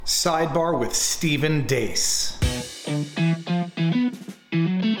Sidebar with Stephen Deace.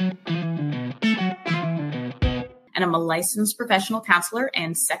 And I'm a licensed professional counselor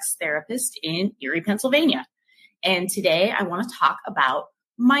and sex therapist in Erie, Pennsylvania. And today I want to talk about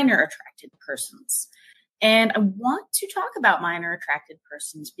minor attracted persons. And I want to talk about minor attracted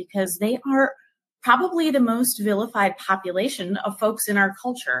persons because they are probably the most vilified population of folks in our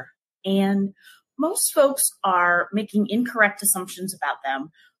culture. And most folks are making incorrect assumptions about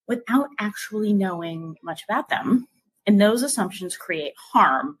them without actually knowing much about them. And those assumptions create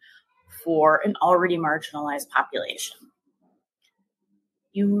harm for an already marginalized population.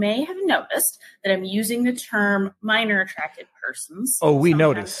 You may have noticed that I'm using the term minor attracted persons. Oh, we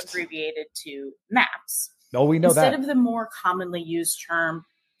noticed. Abbreviated to MAPS. Oh, we know instead that. of the more commonly used term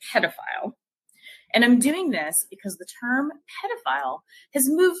pedophile. And I'm doing this because the term pedophile has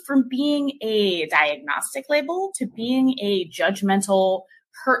moved from being a diagnostic label to being a judgmental,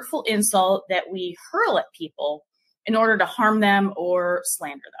 hurtful insult that we hurl at people in order to harm them or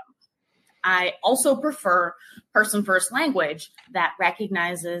slander them. I also prefer person-first language that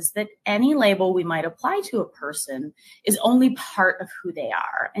recognizes that any label we might apply to a person is only part of who they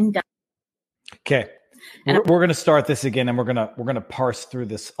are. Okay, we're going to start this again, and we're going to parse through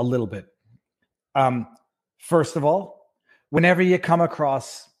this a little bit. First of all, whenever you come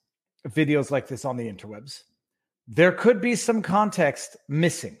across videos like this on the interwebs, there could be some context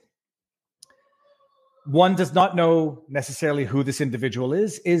missing. One does not know necessarily who this individual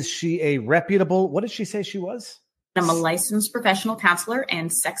is. Is she a reputable, what did she say she was? I'm a licensed professional counselor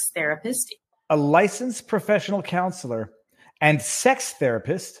and sex therapist. A licensed professional counselor and sex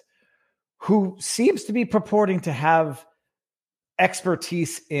therapist who seems to be purporting to have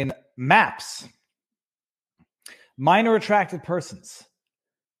expertise in MAPS. Minor attracted persons.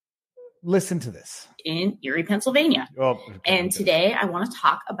 Listen to this. In Erie, Pennsylvania. And today I want to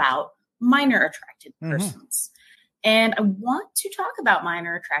talk about minor attracted persons. And I want to talk about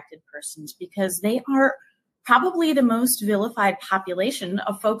minor attracted persons because they are probably the most vilified population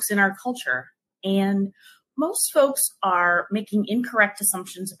of folks in our culture. And most folks are making incorrect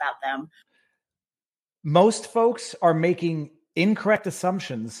assumptions about them. Most folks are making incorrect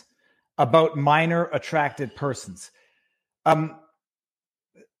assumptions about minor attracted persons.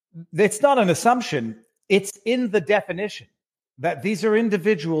 It's not an assumption. It's in the definition that these are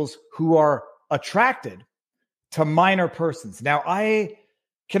individuals who are attracted to minor persons. Now, I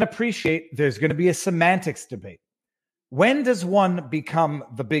can appreciate there's going to be a semantics debate. When does one become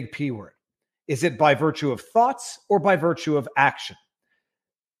the big P word? Is it by virtue of thoughts or by virtue of action?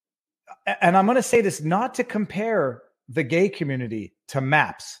 And I'm going to say this not to compare the gay community to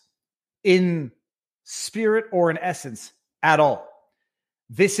MAPS in spirit or in essence at all.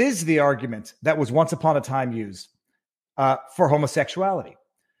 This is the argument that was once upon a time used for homosexuality,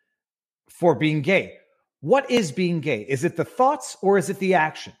 for being gay. What is being gay? Is it the thoughts or is it the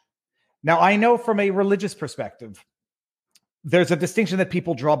action? Now, I know from a religious perspective, there's a distinction that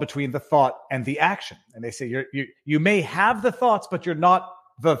people draw between the thought and the action. And they say you may have the thoughts, but you're not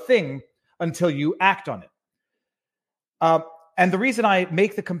the thing until you act on it. And the reason I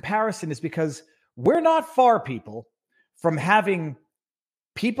make the comparison is because we're not far, people, from having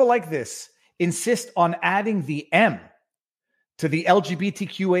people like this insist on adding the M to the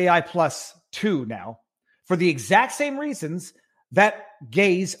LGBTQAI plus 2 now for the exact same reasons that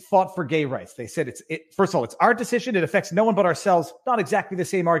gays fought for gay rights. They said first of all, it's our decision. It affects no one but ourselves. Not exactly the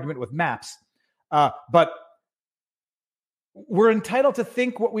same argument with MAPS, but we're entitled to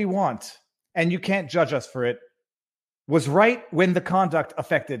think what we want, and you can't judge us for it. Was right when the conduct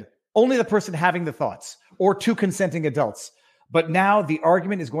affected only the person having the thoughts or two consenting adults. But now the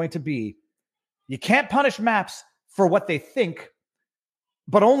argument is going to be, you can't punish MAPS for what they think,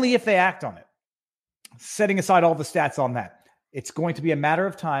 but only if they act on it. Setting aside all the stats on that, it's going to be a matter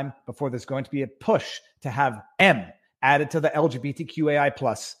of time before there's going to be a push to have M added to the LGBTQAI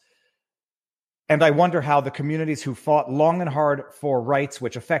plus. And I wonder how the communities who fought long and hard for rights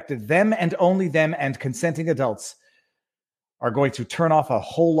which affected them and only them and consenting adults are going to turn off a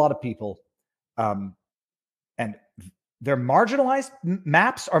whole lot of people. And they're marginalized.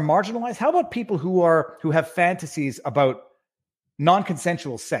 MAPS are marginalized. How about people who have fantasies about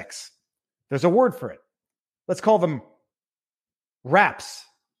non-consensual sex? There's a word for it. Let's call them RAPs.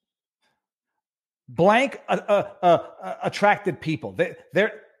 Blank attracted people.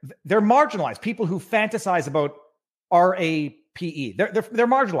 They're marginalized. People who fantasize about RAPE. They're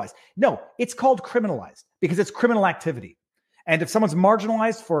marginalized. No, it's called criminalized because it's criminal activity. And if someone's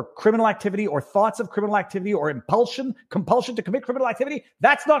marginalized for criminal activity or thoughts of criminal activity or compulsion to commit criminal activity,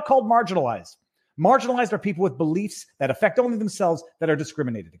 that's not called marginalized. Marginalized are people with beliefs that affect only themselves that are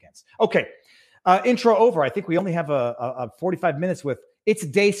discriminated against. Okay. Intro over. I think we only have a 45 minutes with it's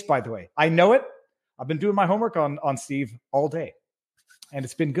Dace, by the way. I know it. I've been doing my homework on Steve all day, and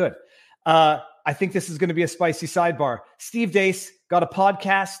it's been good. I think this is going to be a spicy sidebar. Steve Dace got a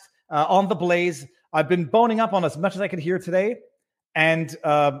podcast on The Blaze. I've been boning up on as much as I could hear today, and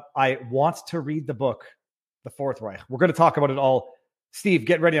I want to read the book, The Fourth Reich. We're going to talk about it all. Steve,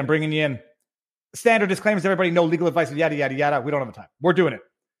 get ready. I'm bringing you in. Standard disclaimers, everybody, no legal advice, yada, yada, yada. We don't have the time. We're doing it.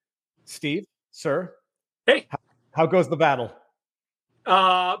 Steve, sir. Hey. How goes the battle?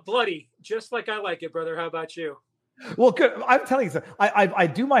 Bloody, just like I like it, brother. How about you? Well, good. I'm telling you, I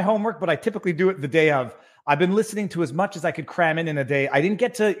do my homework, but I typically do it the day of. I've been listening to as much as I could cram in a day. I didn't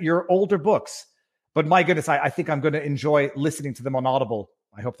get to your older books, but my goodness, I think I'm going to enjoy listening to them on Audible.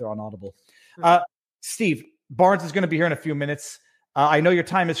 I hope they're on Audible. Steve, Barnes is going to be here in a few minutes. I know your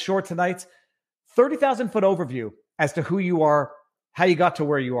time is short tonight. 30,000-foot overview as to who you are, how you got to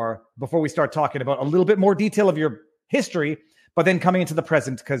where you are, before we start talking about a little bit more detail of your history, but then coming into the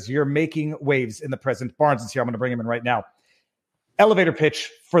present, because you're making waves in the present. Barnes is here. I'm going to bring him in right now. Elevator pitch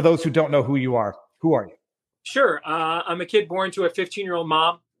for those who don't know who you are. Who are you? Sure. I'm a kid born to a 15-year-old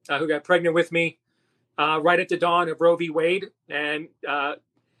mom who got pregnant with me right at the dawn of Roe v. Wade, and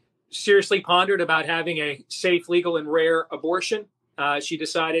seriously pondered about having a safe, legal, and rare abortion. She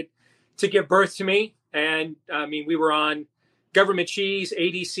decided to give birth to me. And I mean, we were on government cheese,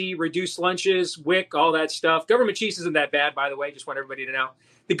 ADC, reduced lunches, WIC, all that stuff. Government cheese isn't that bad, by the way. Just want everybody to know.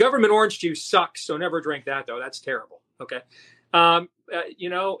 The government orange juice sucks, so never drink that, though. That's terrible. Okay.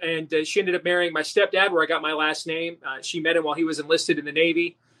 She ended up marrying my stepdad, where I got my last name. She met him while he was enlisted in the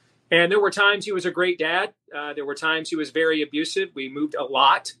Navy. And there were times he was a great dad. There were times he was very abusive. We moved a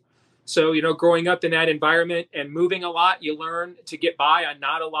lot. So, growing up in that environment and moving a lot, you learn to get by on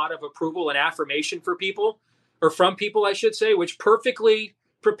not a lot of approval and affirmation for people, or from people, I should say, which perfectly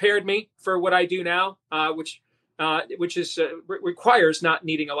prepared me for what I do now, which requires not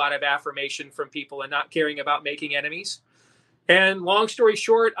needing a lot of affirmation from people and not caring about making enemies. And long story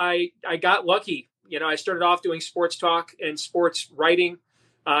short, I got lucky. I started off doing sports talk and sports writing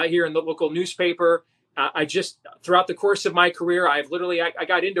here in the local newspaper. I just, throughout the course of my career, I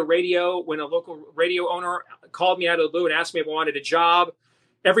got into radio when a local radio owner called me out of the blue and asked me if I wanted a job.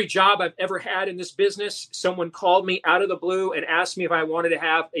 Every job I've ever had in this business, someone called me out of the blue and asked me if I wanted to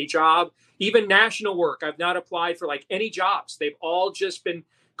have a job. Even national work, I've not applied for any jobs. They've all just been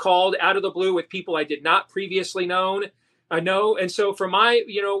called out of the blue with people I did not previously know. And so from my,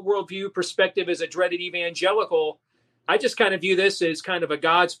 worldview perspective as a dreaded evangelical, I just kind of view this as kind of a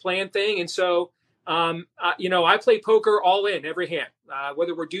God's plan thing. And so, I play poker all in, every hand,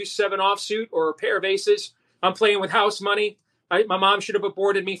 whether we're deuce 7 offsuit or a pair of aces. I'm playing with house money. My mom should have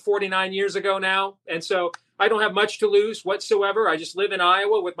aborted me 49 years ago now. And so I don't have much to lose whatsoever. I just live in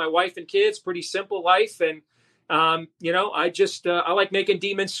Iowa with my wife and kids, pretty simple life. And, I like making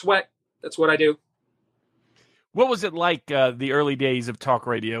demons sweat. That's what I do. What was it like the early days of talk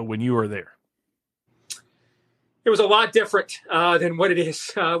radio when you were there? It was a lot different than what it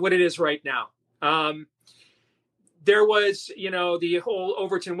is right now. There was, the whole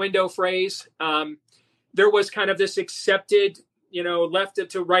Overton window phrase. There was kind of this accepted, left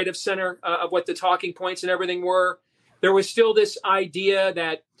to right of center of what the talking points and everything were. There was still this idea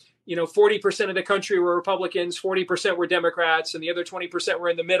that, 40% of the country were Republicans, 40% were Democrats, and the other 20% were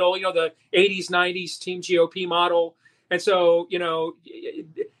in the middle, the 80s, 90s Team GOP model. And so,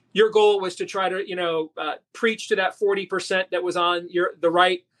 your goal was to try to, preach to that 40% that was on the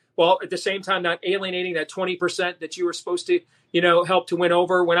right, while at the same time not alienating that 20% that you were supposed to, help to win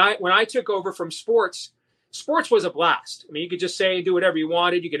over. When I took over from sports was a blast. I mean, you could just say and do whatever you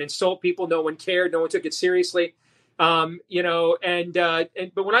wanted. You could insult people. No one cared. No one took it seriously. But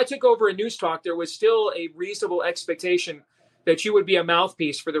when I took over in News Talk, there was still a reasonable expectation that you would be a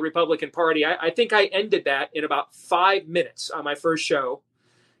mouthpiece for the Republican Party. I think I ended that in about 5 minutes on my first show.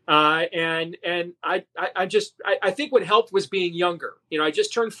 I think what helped was being younger. I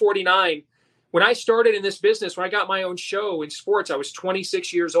just turned 49. When I started in this business, when I got my own show in sports, I was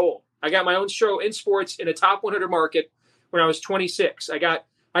 26 years old. I got my own show in sports in a top 100 market when I was 26. I got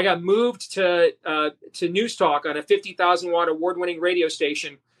moved to News Talk on a 50,000 watt award-winning radio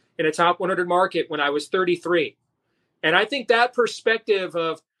station in a top 100 market when I was 33. And I think that perspective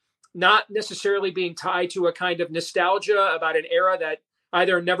of not necessarily being tied to a kind of nostalgia about an era that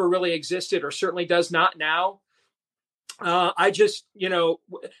either never really existed or certainly does not now. I'll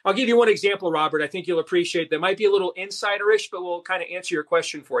give you one example, Robert. I think you'll appreciate that. Might be a little insider-ish, but we'll kind of answer your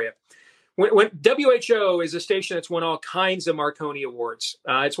question for you. when WHO is a station that's won all kinds of Marconi Awards.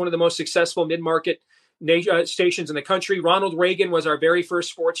 It's one of the most successful mid-market stations in the country. Ronald Reagan was our very first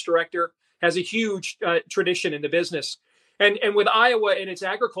sports director, has a huge tradition in the business. And with Iowa and its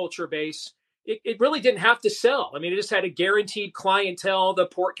agriculture base, it really didn't have to sell. I mean, it just had a guaranteed clientele, the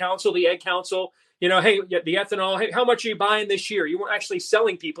pork council, the egg council, hey, the ethanol, hey, how much are you buying this year? You weren't actually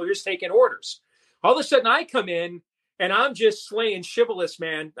selling people, you're just taking orders. All of a sudden I come in and I'm just slaying shibboleths,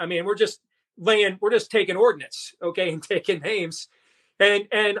 man. I mean, we're just taking ordnance, okay, and taking names.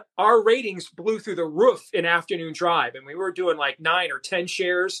 And our ratings blew through the roof in afternoon drive. And we were doing like 9 or 10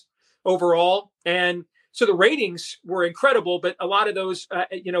 shares overall. And so the ratings were incredible, but a lot of those,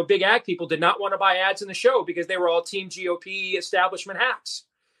 big ag people did not want to buy ads in the show because they were all Team GOP establishment hacks.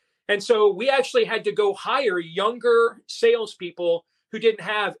 And so we actually had to go hire younger salespeople who didn't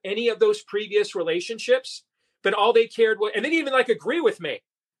have any of those previous relationships, but all they cared was, and they didn't even agree with me.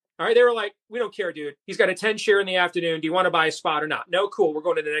 All right. They were like, we don't care, dude. He's got a 10 share in the afternoon. Do you want to buy a spot or not? No, cool. We're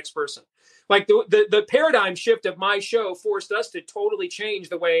going to the next person. Like the paradigm shift of my show forced us to totally change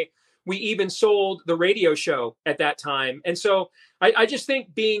the way we even sold the radio show at that time. And so I just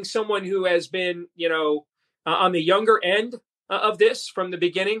think being someone who has been, on the younger end of this from the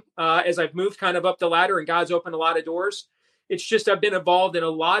beginning, as I've moved kind of up the ladder and God's opened a lot of doors, it's just I've been involved in a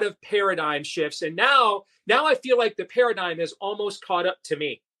lot of paradigm shifts. And now I feel like the paradigm has almost caught up to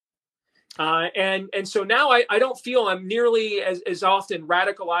me. And so now I don't feel I'm nearly as often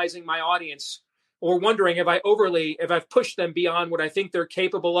radicalizing my audience or wondering if I've pushed them beyond what I think they're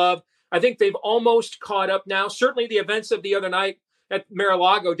capable of. I think they've almost caught up now. Certainly the events of the other night at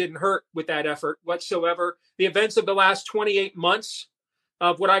Mar-a-Lago didn't hurt with that effort whatsoever. The events of the last 28 months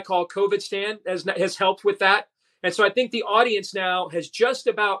of what I call COVID stand has helped with that. And so I think the audience now has just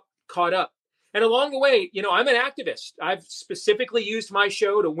about caught up. And along the way, I'm an activist. I've specifically used my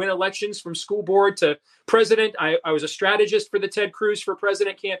show to win elections from school board to president. I was a strategist for the Ted Cruz for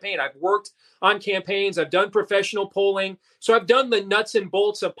President campaign. I've worked on campaigns. I've done professional polling. So I've done the nuts and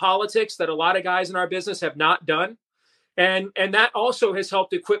bolts of politics that a lot of guys in our business have not done. And that also has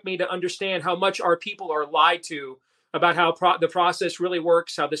helped equip me to understand how much our people are lied to about how the process really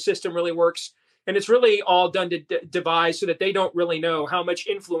works, how the system really works. And it's really all done to devise so that they don't really know how much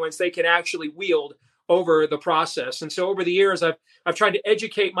influence they can actually wield over the process. And so over the years, I've tried to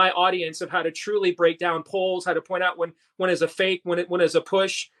educate my audience of how to truly break down polls, how to point out when is a fake, when is a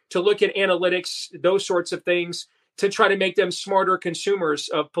push, to look at analytics, those sorts of things, to try to make them smarter consumers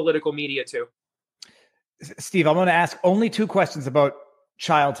of political media too. Steve, I'm going to ask only 2 questions about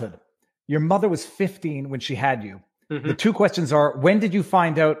childhood. Your mother was 15 when she had you. Mm-hmm. The 2 questions are, when did you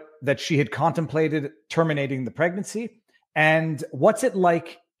find out that she had contemplated terminating the pregnancy? And what's it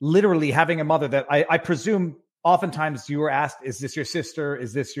like literally having a mother that I presume oftentimes you were asked, is this your sister?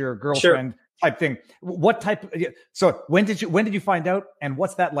 Is this your girlfriend? Sure. Type thing. What type? So when did you find out? And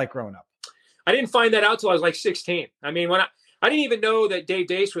what's that like growing up? I didn't find that out till I was like 16. I mean, when I didn't even know that Dave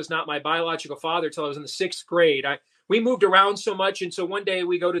Deace was not my biological father till I was in the 6th grade. We moved around so much. And so one day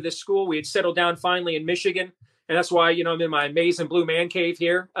we go to this school. We had settled down finally in Michigan. And that's why, I'm in my amazing blue man cave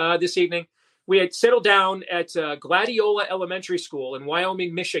here this evening. We had settled down at Gladiola Elementary School in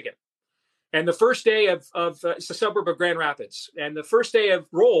Wyoming, Michigan. And the first day of it's a suburb of Grand Rapids. And the first day of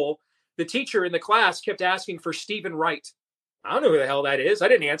roll, the teacher in the class kept asking for Stephen Wright. I don't know who the hell that is. I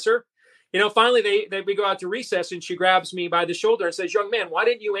didn't answer. Finally, we go out to recess and she grabs me by the shoulder and says, young man, why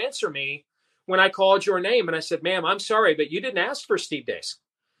didn't you answer me when I called your name? And I said, ma'am, I'm sorry, but you didn't ask for Steve Deace.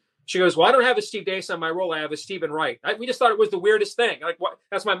 She goes, well, I don't have a Steve Deace on my roll. I have a Stephen Wright. We just thought it was the weirdest thing. Like, what?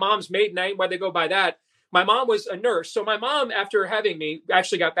 That's my mom's maiden name. Why they go by that? My mom was a nurse. So my mom, after having me,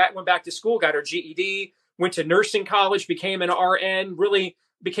 actually went back to school, got her GED, went to nursing college, became an RN, really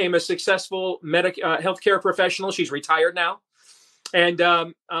became a successful healthcare professional. She's retired now. And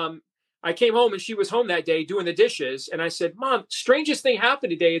I came home and she was home that day doing the dishes. And I said, Mom, strangest thing happened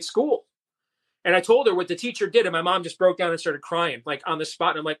today at school. And I told her what the teacher did. And my mom just broke down and started crying, like on the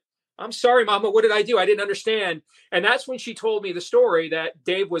spot. And I'm like, I'm sorry, Mama, what did I do? I didn't understand. And that's when she told me the story that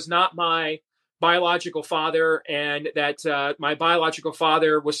Dave was not my biological father, and that my biological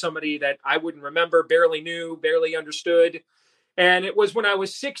father was somebody that I wouldn't remember, barely knew, barely understood. And it was when I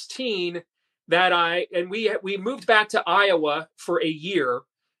was 16 that we moved back to Iowa for a year.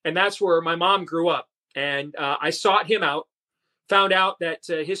 And that's where my mom grew up. And I sought him out, found out that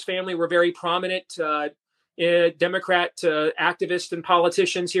his family were very prominent Democrat activists and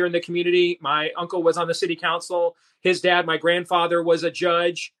politicians here in the community. My uncle was on the city council. His dad, my grandfather, was a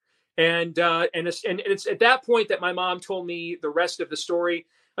judge. And it's at that point that my mom told me the rest of the story.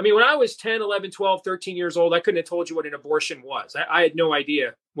 I mean, when I was 10, 11, 12, 13 years old, I couldn't have told you what an abortion was. I had no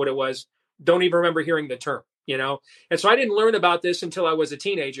idea what it was. don't even remember hearing the term, you know? And so I didn't learn about this until I was a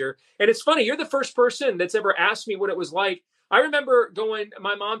teenager. And it's funny, you're the first person that's ever asked me what it was like. I remember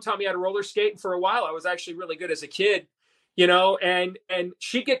my mom taught me how to roller skate. And for a while, I was actually really good as a kid, you know, and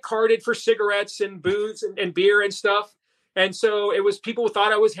she'd get carded for cigarettes and booze and beer and stuff. And so it was, people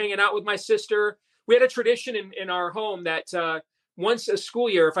thought I was hanging out with my sister. We had a tradition in our home that once a school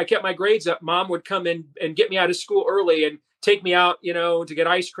year, if I kept my grades up, mom would come in and get me out of school early and take me out, you know, to get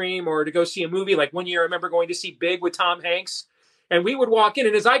ice cream or to go see a movie. Like one year, I remember going to see Big with Tom Hanks. And we would walk in,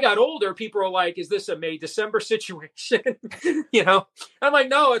 and as I got older, people were like, is this a May, December situation? You know, I'm like,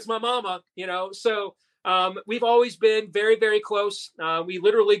 no, it's my mama, you know? So we've always been very, very close. We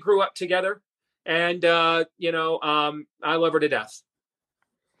literally grew up together, and, you know, I love her to death.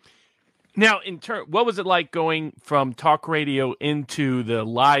 Now, what was it like going from talk radio into the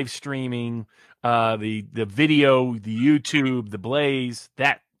live streaming, the video, the YouTube, the Blaze,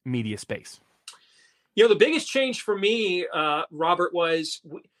 that media space? You know, the biggest change for me, Robert, was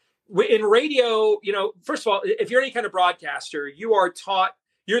in radio, you know, first of all, if you're any kind of broadcaster, you are taught,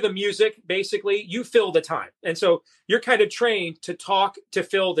 you're the music, basically, you fill the time. And so you're kind of trained to talk to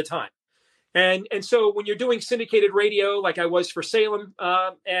fill the time. And so when you're doing syndicated radio, like I was for Salem,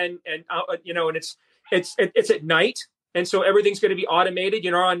 you know, and it's at night. And so everything's going to be automated,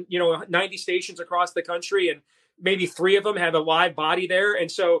 you know, on, you know, 90 stations across the country, and maybe 3 of them have a live body there.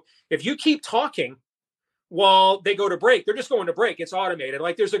 And so if you keep talking while they go to break, they're just going to break. It's automated.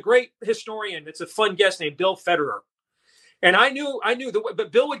 Like there's a great historian. It's a fun guest named Bill Federer. And I knew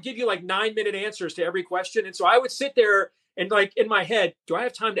but Bill would give you like 9-minute answers to every question. And so I would sit there and like in my head, do I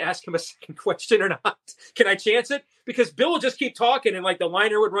have time to ask him a second question or not? Can I chance it? Because Bill will just keep talking and like the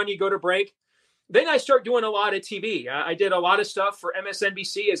liner would run, you go to break. Then I start doing a lot of TV. I did a lot of stuff for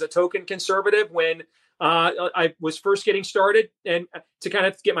MSNBC as a token conservative when I was first getting started, and to kind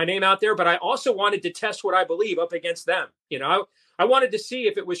of get my name out there. But I also wanted to test what I believe up against them. You know, I wanted to see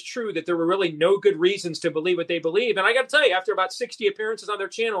if it was true that there were really no good reasons to believe what they believe. And I got to tell you, after about 60 appearances on their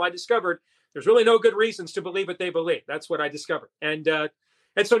channel, I discovered there's really no good reasons to believe what they believe. That's what I discovered. And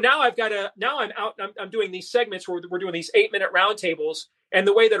so now I'm doing these segments where we're doing these 8-minute roundtables. And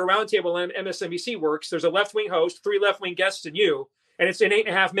the way that a roundtable on MSNBC works, there's a left-wing host, 3 left-wing guests, and you, and it's in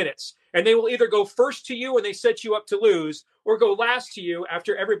 8.5 minutes. And they will either go first to you and they set you up to lose, or go last to you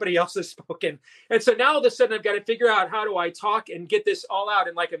after everybody else has spoken. And so now all of a sudden I've got to figure out, how do I talk and get this all out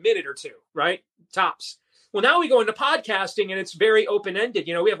in like a minute or two, right? Tops. Well, now we go into podcasting and it's very open-ended.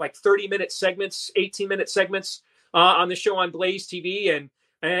 You know, we have like 30-minute segments, 18-minute segments on the show on Blaze TV.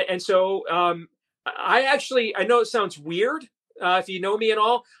 And so I know it sounds weird if you know me at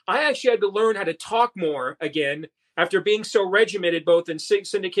all. I actually had to learn how to talk more again after being so regimented, both in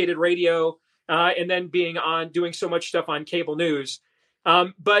syndicated radio and then doing so much stuff on cable news.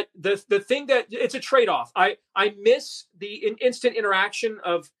 But the thing that it's a trade-off. I miss the instant interaction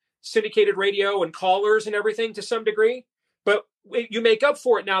of syndicated radio and callers and everything to some degree, but you make up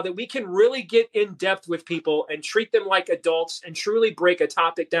for it now that we can really get in depth with people and treat them like adults and truly break a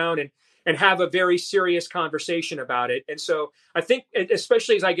topic down and have a very serious conversation about it. And so I think,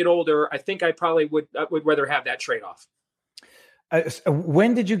 especially as I get older, I think I probably would rather have that trade-off.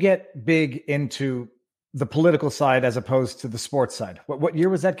 When did you get big into the political side as opposed to the sports side? What year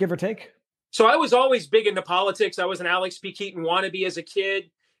was that, give or take? So I was always big into politics. I was an Alex P. Keaton wannabe as a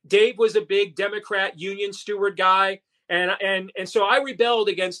kid. Dave was a big Democrat union steward guy. And so I rebelled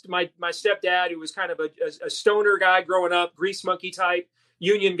against my stepdad, who was kind of a stoner guy growing up, grease monkey type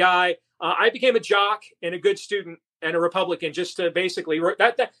union guy. I became a jock and a good student and a Republican, just to basically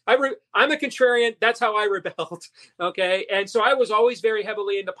I'm a contrarian. That's how I rebelled. Okay. And so I was always very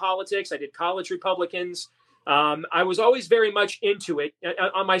heavily into politics. I did college Republicans. I was always very much into it.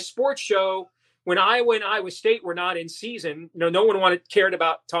 On my sports show, when Iowa State were not in season, no one cared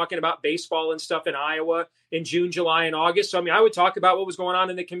about talking about baseball and stuff in Iowa in June, July, and August. So, I mean, I would talk about what was going on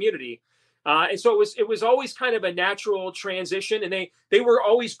in the community. And so it was always kind of a natural transition. And they were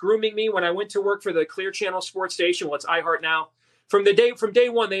always grooming me when I went to work for the Clear Channel sports station. Well, it's iHeart now. From day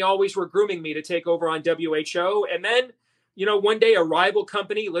one, they always were grooming me to take over on WHO. And then, one day a rival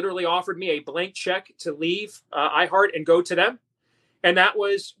company literally offered me a blank check to leave iHeart and go to them. And that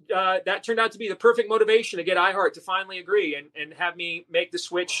turned out to be the perfect motivation to get iHeart to finally agree and have me make the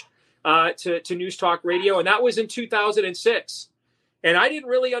switch to News Talk Radio. And that was in 2006. And I didn't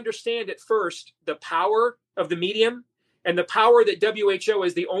really understand at first the power of the medium and the power that WHO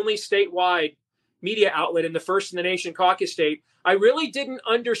is the only statewide media outlet in the first in the nation caucus state. I really didn't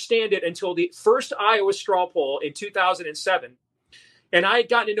understand it until the first Iowa straw poll in 2007. And I had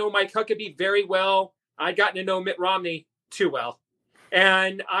gotten to know Mike Huckabee very well. I'd gotten to know Mitt Romney too well.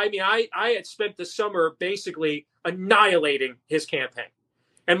 And I mean, I had spent the summer basically annihilating his campaign.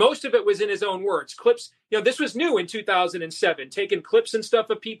 And most of it was in his own words. Clips, this was new in 2007, taking clips and stuff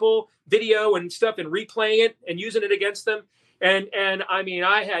of people, video and stuff, and replaying it and using it against them. And I mean,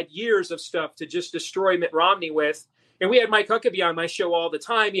 I had years of stuff to just destroy Mitt Romney with. And we had Mike Huckabee on my show all the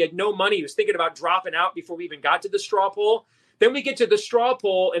time. He had no money. He was thinking about dropping out before we even got to the straw poll. Then we get to the straw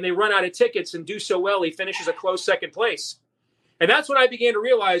poll and they run out of tickets and do so well, he finishes a close second place. And that's when I began to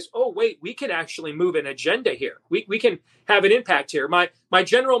realize, oh, wait, we can actually move an agenda here. We can have an impact here. My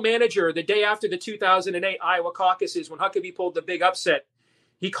general manager, the day after the 2008 Iowa caucuses, when Huckabee pulled the big upset,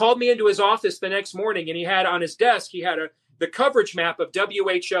 he called me into his office the next morning, and he had on his desk, he had the coverage map of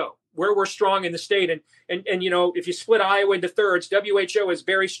WHO, where we're strong in the state. And if you split Iowa into thirds, WHO is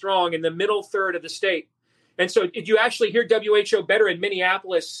very strong in the middle third of the state. And so you actually hear WHO better in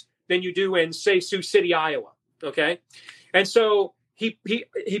Minneapolis than you do in, say, Sioux City, Iowa. Okay. And so he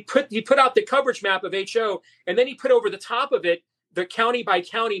put out the coverage map of HO, and then he put over the top of it the county by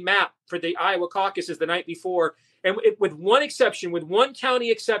county map for the Iowa caucuses the night before. And with one county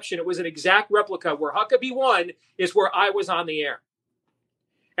exception, it was an exact replica. Where Huckabee won is where I was on the air.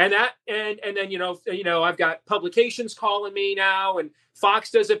 And then I've got publications calling me now, and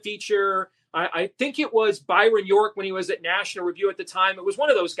Fox does a feature. I think it was Byron York when he was at National Review at the time. It was one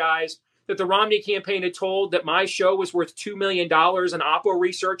of those guys that the Romney campaign had told that my show was worth $2 million in Oppo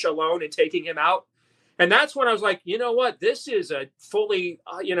research alone and taking him out. And that's when I was like, you know what? This is a fully,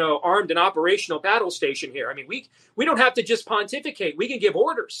 armed and operational battle station here. I mean, we don't have to just pontificate. We can give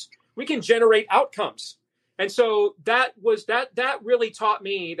orders. We can generate outcomes. And so that really taught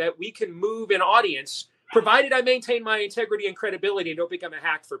me that we can move an audience, provided I maintain my integrity and credibility and don't become a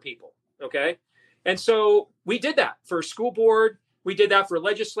hack for people. Okay. And so we did that for school board. We did that for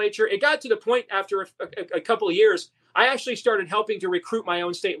legislature. It got to the point after a couple of years, I actually started helping to recruit my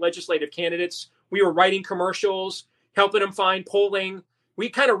own state legislative candidates. We were writing commercials, helping them find polling. We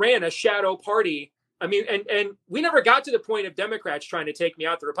kind of ran a shadow party. I mean, and we never got to the point of Democrats trying to take me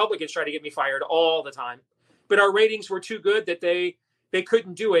out. The Republicans tried to get me fired all the time. But our ratings were too good that they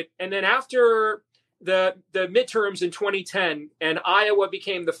couldn't do it. And then after the midterms in 2010, and Iowa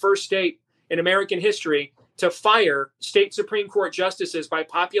became the first state in American history to fire state Supreme Court justices by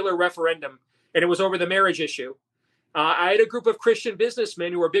popular referendum, and it was over the marriage issue. I had a group of Christian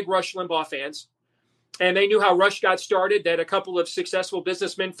businessmen who were big Rush Limbaugh fans, and they knew how Rush got started, that a couple of successful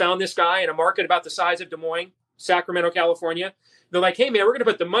businessmen found this guy in a market about the size of Des Moines, Sacramento, California. They're like, hey, man, we're going to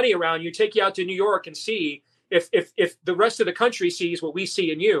put the money around you, take you out to New York and see if the rest of the country sees what we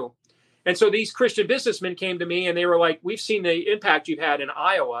see in you. And so these Christian businessmen came to me, and they were like, we've seen the impact you've had in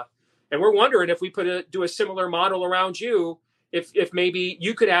Iowa, and we're wondering if we do a similar model around you, if maybe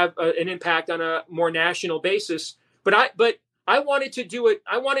you could have an impact on a more national basis. But I wanted to do it.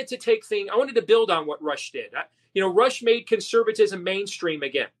 I wanted to build on what Rush did. Rush made conservatism mainstream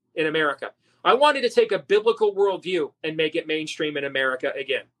again in America. I wanted to take a biblical worldview and make it mainstream in America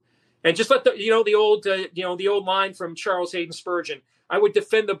again. And just let the old line from Charles Hayden Spurgeon, I would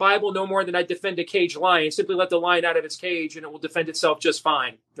defend the Bible no more than I defend a caged lion. Simply let the lion out of its cage and it will defend itself just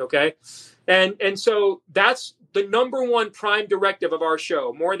fine. Okay. And so that's the number one prime directive of our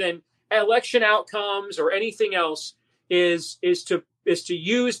show, more than election outcomes or anything else, is to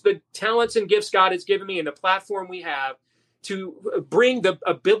use the talents and gifts God has given me and the platform we have to bring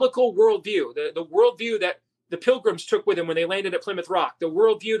a biblical worldview, the worldview that the Pilgrims took with them when they landed at Plymouth Rock, the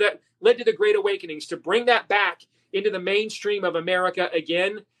worldview that led to the Great Awakenings, to bring that back into the mainstream of America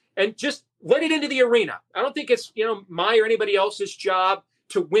again, and just let it into the arena. I don't think it's my or anybody else's job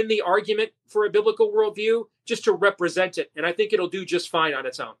to win the argument for a biblical worldview, just to represent it. And I think it'll do just fine on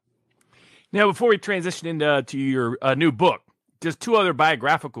its own. Now, before we transition into your new book, just two other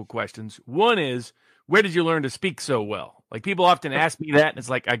biographical questions. One is, where did you learn to speak so well? Like, people often ask me that, and it's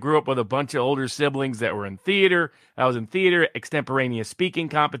like, I grew up with a bunch of older siblings that were in theater. I was in theater, extemporaneous speaking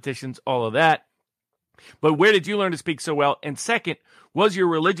competitions, all of that. But where did you learn to speak so well? And second, was your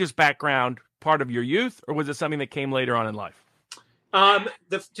religious background part of your youth, or was it something that came later on in life?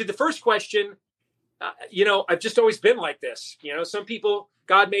 To the first question, I've just always been like this. Some people,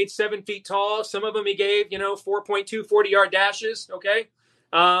 God made 7 feet tall. Some of them he gave, 4.2 40-yard dashes. Okay.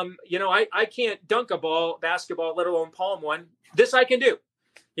 I can't dunk a basketball, let alone palm one. This I can do.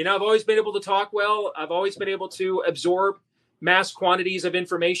 I've always been able to talk well. I've always been able to absorb mass quantities of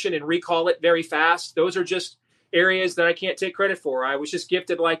information and recall it very fast. Those are just areas that I can't take credit for. I was just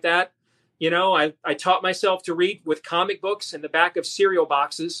gifted like that. I taught myself to read with comic books in the back of cereal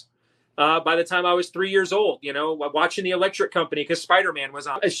boxes by the time I was 3 years old, watching the Electric Company because Spider-Man was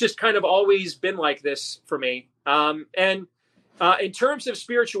on. It's just kind of always been like this for me. And In terms of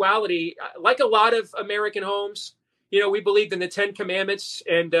spirituality, like a lot of American homes, we believed in the 10 Commandments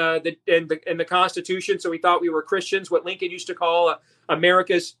and the Constitution. So we thought we were Christians, what Lincoln used to call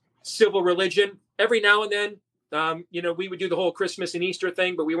America's civil religion. Every now and then, we would do the whole Christmas and Easter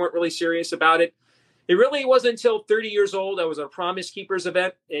thing, but we weren't really serious about it. It really wasn't until 30 years old. I was at a Promise Keepers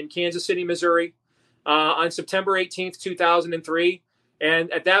event in Kansas City, Missouri, on September 18th, 2003.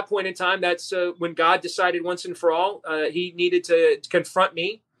 And at that point in time, that's when God decided once and for all, he needed to confront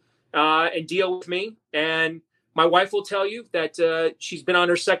me and deal with me. And my wife will tell you that she's been on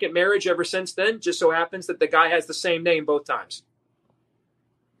her second marriage ever since then. Just so happens that the guy has the same name both times.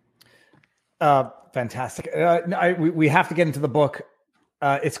 Fantastic. We have to get into the book.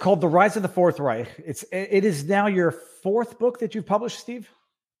 It's called The Rise of the Fourth Reich. It is now your fourth book that you've published, Steve?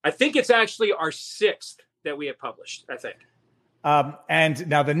 I think it's actually our sixth that we have published, I think. And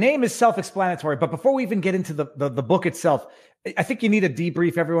now the name is self-explanatory, but before we even get into the book itself, I think you need to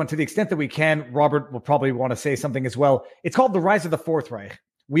debrief everyone to the extent that we can. Robert will probably want to say something as well. It's called The Rise of the Fourth Reich.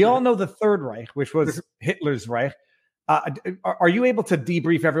 We all know the Third Reich, which was Hitler's Reich. Are you able to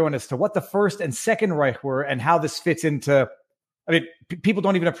debrief everyone as to what the First and Second Reich were and how this fits into, people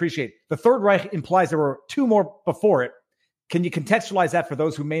don't even appreciate. The Third Reich implies there were two more before it. Can you contextualize that for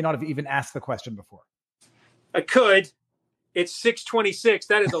those who may not have even asked the question before? I could. It's 626.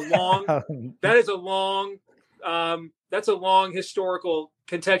 That is a long historical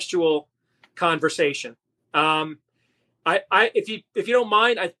contextual conversation. If you don't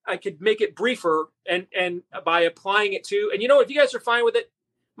mind, I could make it briefer and by applying it to, and if you guys are fine with it,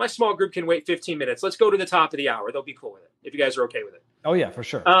 my small group can wait 15 minutes. Let's go to the top of the hour. They'll be cool with it if you guys are okay with it. Oh yeah, for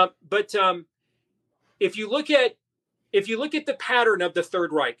sure. But if you look at the pattern of the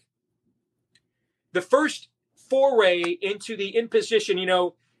Third Reich, the first foray into the imposition,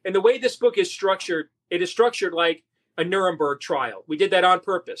 and the way this book is structured, it is structured like a Nuremberg trial. We did that on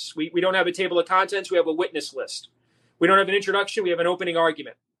purpose. We don't have a table of contents. We have a witness list. We don't have an introduction. We have an opening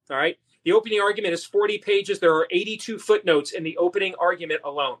argument. All right. The opening argument is 40 pages. There are 82 footnotes in the opening argument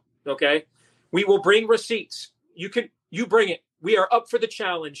alone. Okay. We will bring receipts. You bring it. We are up for the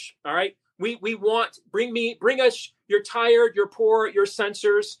challenge. All right. Bring us, you're tired, you're poor, your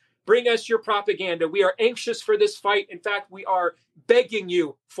censors. Bring us your propaganda. We are anxious for this fight. In fact, we are begging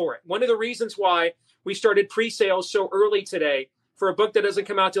you for it. One of the reasons why we started pre-sales so early today for a book that doesn't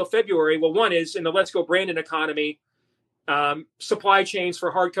come out till February. Well, one is in the Let's Go Brandon economy, supply chains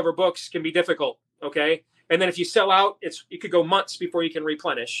for hardcover books can be difficult. Okay. And then if you sell out, it could go months before you can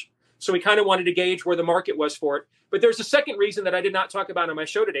replenish. So we kind of wanted to gauge where the market was for it. But there's a second reason that I did not talk about on my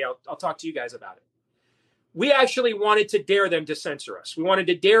show today. I'll talk to you guys about it. We actually wanted to dare them to censor us. We wanted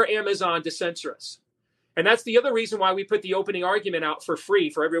to dare Amazon to censor us. And that's the other reason why we put the opening argument out for free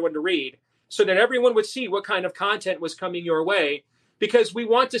for everyone to read, so that everyone would see what kind of content was coming your way, because we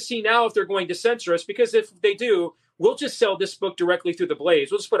want to see now if they're going to censor us, because if they do, we'll just sell this book directly through the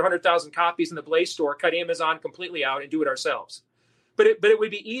Blaze. We'll just put 100,000 copies in the Blaze store, cut Amazon completely out, and do it ourselves. But it would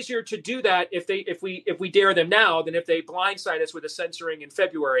be easier to do that if we dare them now than if they blindside us with a censoring in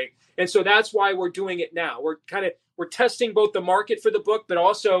February. And so that's why we're doing it now. We're testing both the market for the book, but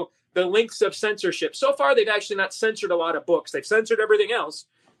also the lengths of censorship. So far, they've actually not censored a lot of books. They've censored everything else,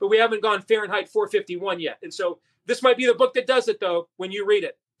 but we haven't gone Fahrenheit 451 yet. And so this might be the book that does it, though, when you read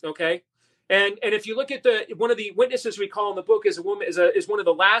it. Okay. And if you look at one of the witnesses we call in the book is one of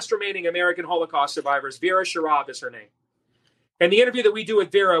the last remaining American Holocaust survivors. Vera Sharav is her name. And the interview that we do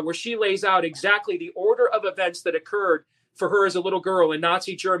with Vera, where she lays out exactly the order of events that occurred for her as a little girl in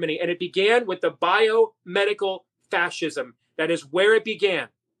Nazi Germany. And it began with the biomedical fascism. That is where it began.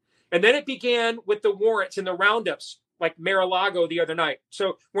 And then it began with the warrants and the roundups, like Mar-a-Lago the other night.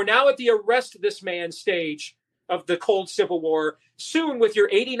 So we're now at the arrest this man stage of the cold Civil War. Soon, with your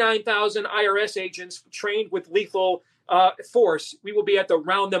 89,000 IRS agents trained with lethal force, we will be at the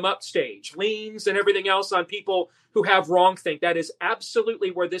round them up stage, liens and everything else on people who have wrongthink. That is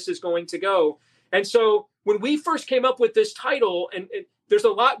absolutely where this is going to go. And so when we first came up with this title, and there's a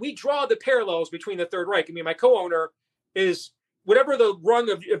lot, we draw the parallels between the Third Reich. I mean, my co-owner is whatever the rung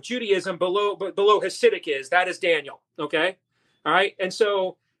of Judaism below Hasidic is, that is Daniel. Okay. All right. And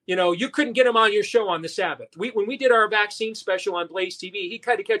so, you couldn't get him on your show on the Sabbath. When we did our vaccine special on Blaze TV, he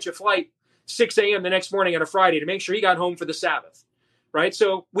had to catch a flight 6 a.m. the next morning on a Friday to make sure he got home for the Sabbath. Right.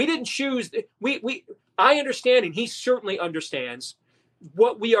 So we didn't choose. I understand, and he certainly understands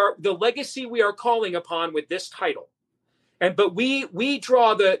the legacy we are calling upon with this title. But we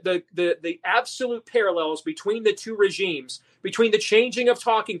draw the absolute parallels between the two regimes, between the changing of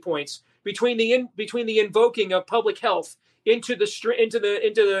talking points, between the invoking of public health into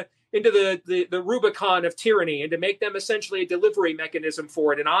the the Rubicon of tyranny, and to make them essentially a delivery mechanism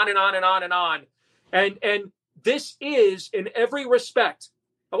for it, and on and on and on and on. And this is, in every respect,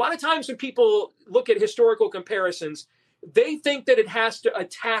 a lot of times when people look at historical comparisons, they think that it has to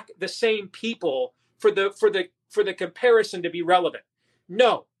attack the same people for the comparison to be relevant.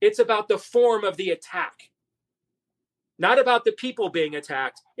 No, it's about the form of the attack. Not about the people being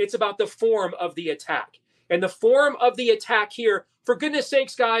attacked. It's about the form of the attack. And the form of the attack here, for goodness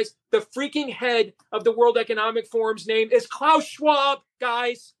sakes, guys, the freaking head of the World Economic Forum's name is Klaus Schwab,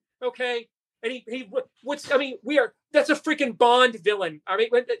 guys. Okay. And that's a freaking Bond villain. I mean,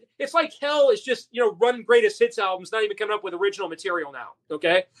 it's like hell is just, run greatest hits albums, not even coming up with original material now.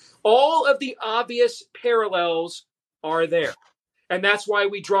 Okay. All of the obvious parallels are there. And that's why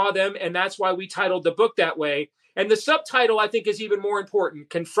we draw them. And that's why we titled the book that way. And the subtitle, I think, is even more important: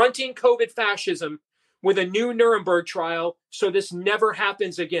 Confronting COVID Fascism with a New Nuremberg Trial, so this never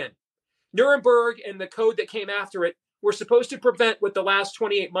happens again. Nuremberg and the code that came after it were supposed to prevent what the last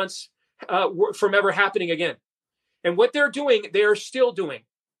 28 months from ever happening again. And what they're doing, they are still doing.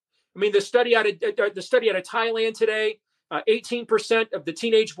 I mean, the study out of Thailand today, 18% of the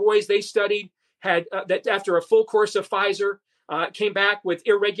teenage boys they studied had that after a full course of Pfizer came back with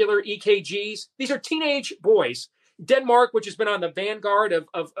irregular EKGs. These are teenage boys. Denmark, which has been on the vanguard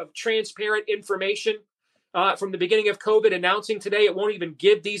of transparent information from the beginning of COVID, announcing today it won't even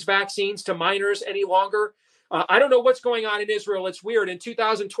give these vaccines to minors any longer. I don't know what's going on in Israel. It's weird. In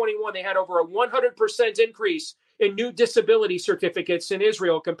 2021, they had over a 100% increase in new disability certificates in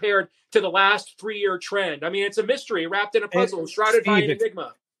Israel compared to the last 3-year trend. I mean, it's a mystery wrapped in a puzzle, shrouded by an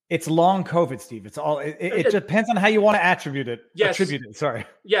enigma. It's long COVID, Steve. It's all. It depends on how you want to attribute it. Yes. Sorry.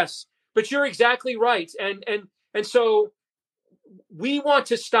 Yes, but you're exactly right. And so we want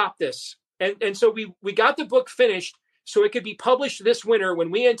to stop this. And so we got the book finished so it could be published this winter, when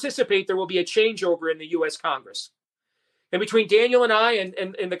we anticipate there will be a changeover in the U.S. Congress. And between Daniel and I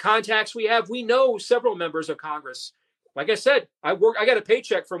and the contacts we have, we know several members of Congress. Like I said, I got a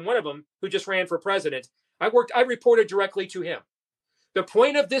paycheck from one of them who just ran for president. I reported directly to him. The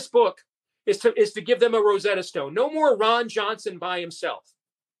point of this book is to give them a Rosetta Stone. No more Ron Johnson by himself.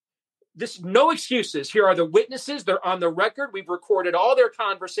 No excuses. Here are the witnesses. They're on the record. We've recorded all their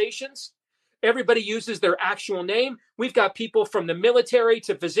conversations. Everybody uses their actual name. We've got people from the military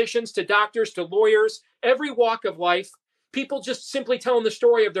to physicians to doctors to lawyers, every walk of life. People just simply telling the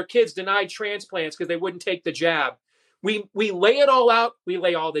story of their kids denied transplants because they wouldn't take the jab. We lay it all out. We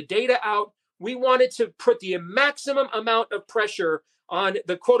lay all the data out. We wanted to put the maximum amount of pressure on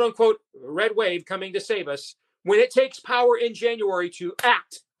the quote unquote red wave coming to save us when it takes power in January to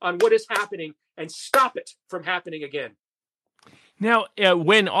act on what is happening and stop it from happening again. Now,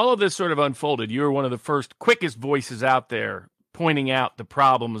 when all of this sort of unfolded, you were one of the quickest voices out there pointing out the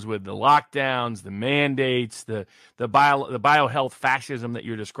problems with the lockdowns, the mandates, the biohealth fascism that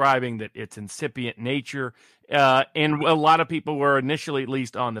you're describing, that its incipient nature. And a lot of people were initially at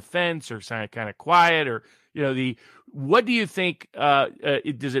least on the fence or kind of quiet, or, what do you think,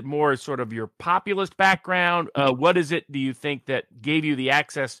 does it more sort of your populist background? What is it, do you think, that gave you the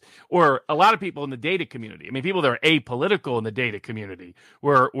access, or a lot of people in the data community? I mean, people that are apolitical in the data community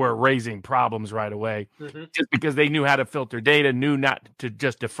were raising problems right away, just because they knew how to filter data, knew not to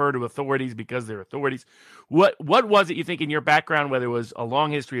just defer to authorities because they're authorities. What was it, you think, in your background, whether it was a long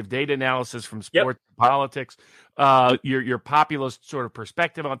history of data analysis from sports to politics, your populist sort of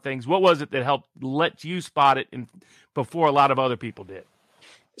perspective on things, what was it that helped let you spot it before a lot of other people did?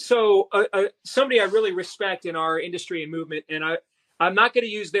 So somebody I really respect in our industry and movement, and I'm not going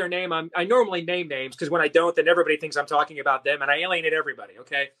to use their name. I normally name names, because when I don't, then everybody thinks I'm talking about them, and I alienate everybody,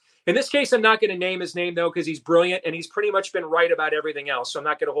 okay? In this case, I'm not going to name his name, though, because he's brilliant, and he's pretty much been right about everything else, so I'm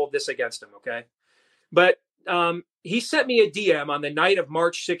not going to hold this against him, okay? But he sent me a DM on the night of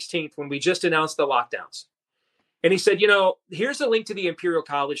March 16th when we just announced the lockdowns. And he said, here's a link to the Imperial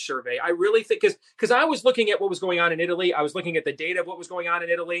College survey. I really think, because I was looking at what was going on in Italy. I was looking at the data of what was going on in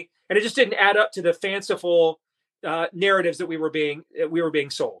Italy, and it just didn't add up to the fanciful narratives that we were being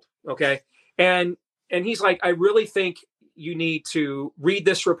sold. Okay. And he's like, I really think you need to read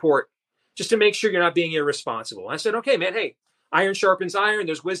this report just to make sure you're not being irresponsible. I said, okay, man, hey, iron sharpens iron.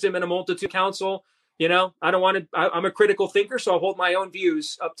 There's wisdom in a multitude counsel. I'm a critical thinker, so I'll hold my own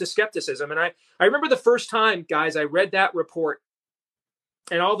views up to skepticism. And I remember the first time, guys, I read that report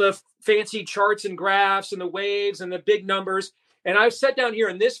and all the fancy charts and graphs and the waves and the big numbers. And I sat down here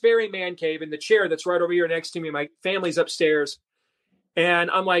in this very man cave in the chair that's right over here next to me. My family's upstairs. And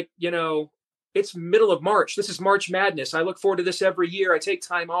I'm like, it's middle of March. This is March Madness. I look forward to this every year. I take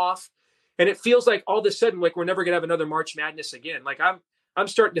time off. And it feels like all of a sudden, like we're never going to have another March Madness again. Like I'm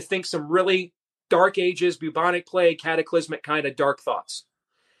starting to think some really dark ages, bubonic plague, cataclysmic kind of dark thoughts.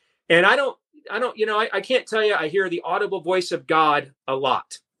 And I can't tell you, I hear the audible voice of God a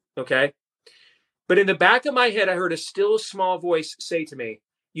lot. Okay. But in the back of my head, I heard a still small voice say to me,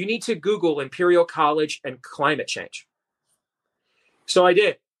 you need to Google Imperial College and climate change. So I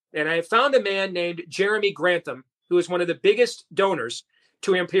did. And I found a man named Jeremy Grantham, who is one of the biggest donors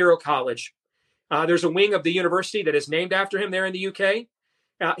to Imperial College. There's a wing of the university that is named after him there in the UK.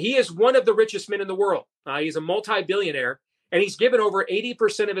 He is one of the richest men in the world. He's a multi-billionaire, and he's given over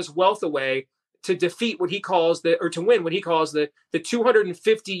 80% of his wealth away to defeat what he calls to win what he calls the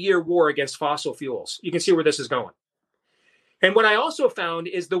 250-year war against fossil fuels. You can see where this is going. And what I also found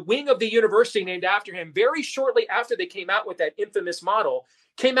is the wing of the university named after him, very shortly after they came out with that infamous model,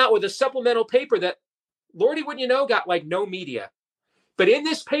 came out with a supplemental paper that, Lordy, wouldn't you know, got like no media. But in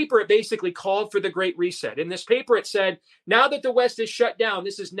this paper, it basically called for the Great Reset. In this paper, it said, now that the West is shut down,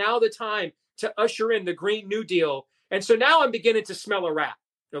 this is now the time to usher in the Green New Deal. And so now I'm beginning to smell a rat,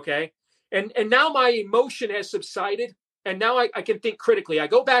 okay? And now my emotion has subsided, and now I can think critically. I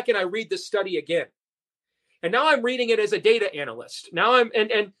go back and I read the study again. And now I'm reading it as a data analyst. Now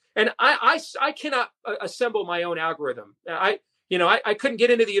I cannot assemble my own algorithm. I couldn't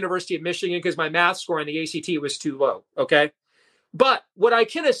get into the University of Michigan because my math score on the ACT was too low, okay? But what I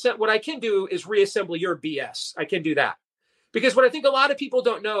can do is reassemble your BS. I can do that. Because what I think a lot of people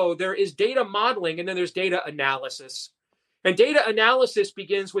don't know, there is data modeling and then there's data analysis. And data analysis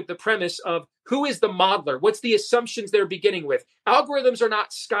begins with the premise of who is the modeler? What's the assumptions they're beginning with? Algorithms are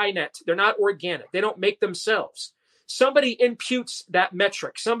not Skynet. They're not organic. They don't make themselves. Somebody imputes that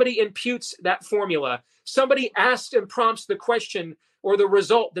metric. Somebody imputes that formula. Somebody asks and prompts the question or the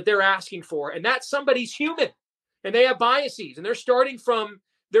result that they're asking for. And that somebody's human. And they have biases. And they're starting from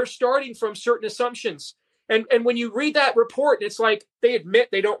certain assumptions. And when you read that report, it's like they admit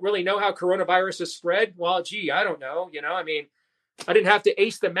they don't really know how coronavirus is spread. Well, gee, I don't know. I didn't have to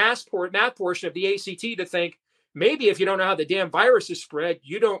ace the math portion of the ACT to think maybe if you don't know how the damn virus is spread,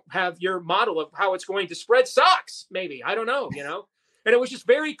 you don't have your model of how it's going to spread sucks. Maybe. I don't know, And it was just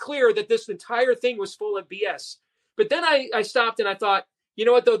very clear that this entire thing was full of BS. But then I stopped and I thought, you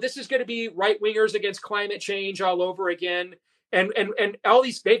know what, though, this is going to be right-wingers against climate change all over again. And all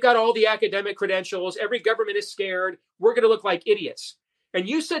these, they've got all the academic credentials. Every government is scared. We're going to look like idiots. And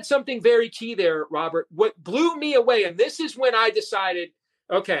you said something very key there, Robert. What blew me away, and this is when I decided,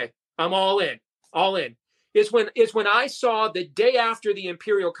 okay, I'm all in, is when I saw the day after the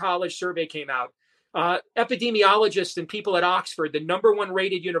Imperial College survey came out, epidemiologists and people at Oxford, the #1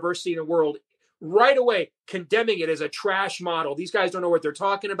 rated university in the world, right away condemning it as a trash model. These guys don't know what they're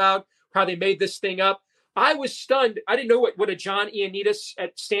talking about, how they made this thing up. I was stunned. I didn't know what a John Ioannidis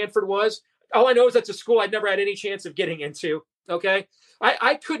at Stanford was. All I know is that's a school I'd never had any chance of getting into. Okay.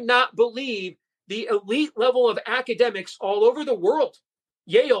 I could not believe the elite level of academics all over the world.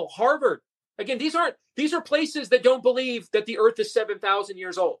 Yale, Harvard. Again, these are places that don't believe that the earth is 7,000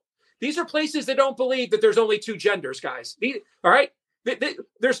 years old. These are places that don't believe that there's only two genders, guys. All right.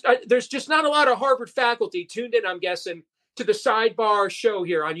 There's just not a lot of Harvard faculty tuned in, I'm guessing, to the Sidebar show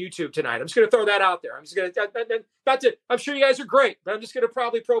here on YouTube tonight. I'm just going to throw that out there. I'm just going to, I'm sure you guys are great, but I'm just going to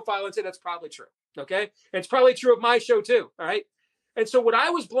probably profile and say that's probably true. Okay. And it's probably true of my show too. All right. And so what I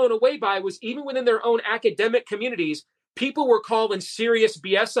was blown away by was even within their own academic communities, people were calling serious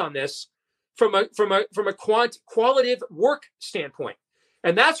BS on this from a qualitative work standpoint.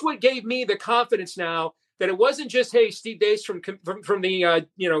 And that's what gave me the confidence now that it wasn't just, hey, Steve Deace from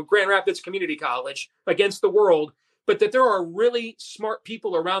the Grand Rapids Community College against the world, but that there are really smart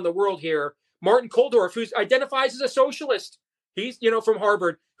people around the world here. Martin Kulldorff, who identifies as a socialist, he's from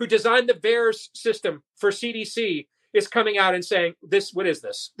Harvard, who designed the VAERS system for CDC, is coming out and saying, what is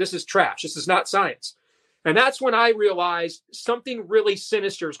this? This is trash. This is not science. And that's when I realized something really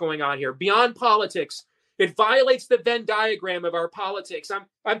sinister is going on here. Beyond politics, it violates the Venn diagram of our politics.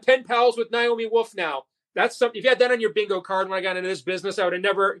 I'm pen pals with Naomi Wolf now. That's something. If you had that on your bingo card when I got into this business, I would have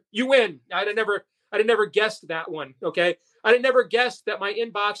never. You win. I'd have never guessed that one. Okay, I'd have never guessed that my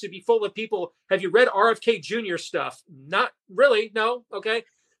inbox would be full of people. Have you read RFK Jr. stuff? Not really. No. Okay,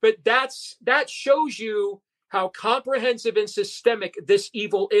 but that shows you how comprehensive and systemic this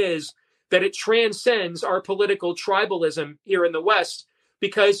evil is. That it transcends our political tribalism here in the West,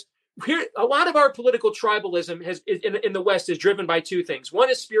 because here a lot of our political tribalism in the West is driven by two things. One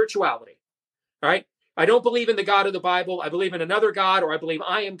is spirituality. All right. I don't believe in the God of the Bible. I believe in another God, or I believe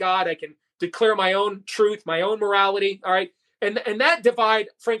I am God. I can declare my own truth, my own morality. All right. And that divide,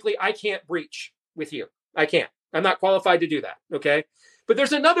 frankly, I can't breach with you. I can't. I'm not qualified to do that. Okay. But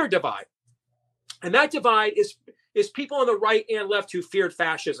there's another divide. And that divide is people on the right and left who feared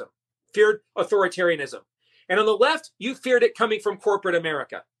fascism, feared authoritarianism. And on the left, you feared it coming from corporate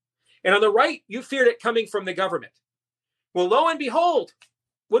America. And on the right, you feared it coming from the government. Well, lo and behold,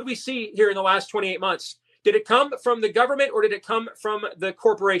 what did we see here in the last 28 months? Did it come from the government or did it come from the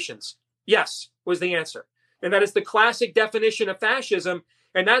corporations? Yes, was the answer. And that is the classic definition of fascism.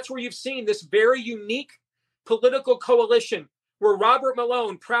 And that's where you've seen this very unique political coalition where Robert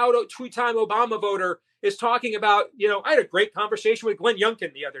Malone, proud two-time Obama voter, is talking about, I had a great conversation with Glenn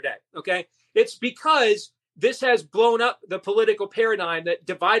Youngkin the other day, okay? It's because this has blown up the political paradigm that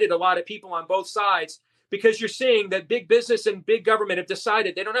divided a lot of people on both sides, because you're seeing that big business and big government have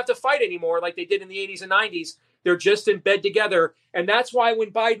decided they don't have to fight anymore like they did in the 80s and 90s. They're just in bed together. And that's why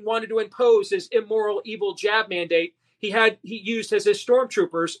when Biden wanted to impose his immoral, evil jab mandate, he used as his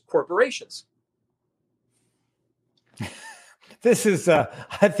stormtroopers corporations. This is, I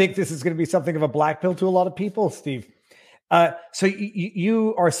think this is going to be something of a black pill to a lot of people, Steve. So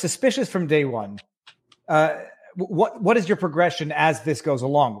you are suspicious from day one. What is your progression as this goes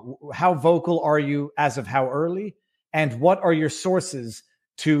along? How vocal are you as of how early? And what are your sources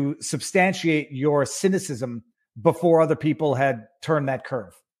to substantiate your cynicism before other people had turned that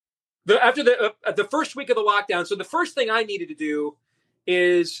curve? After the first week of the lockdown, so the first thing I needed to do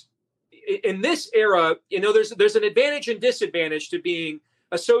is, in this era, there's an advantage and disadvantage to being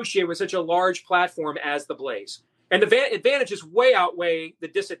associated with such a large platform as the Blaze. And the advantages way outweigh the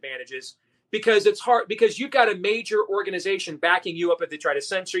disadvantages, because it's hard, because you've got a major organization backing you up if they try to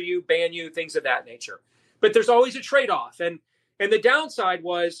censor you, ban you, things of that nature. But there's always a trade-off. And the downside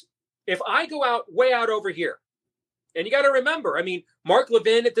was, if I go way out over here, and you got to remember, Mark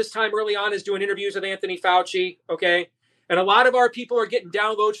Levin at this time early on is doing interviews with Anthony Fauci, okay? And a lot of our people are getting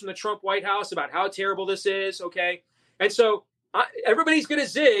downloads from the Trump White House about how terrible this is, okay? And so everybody's going to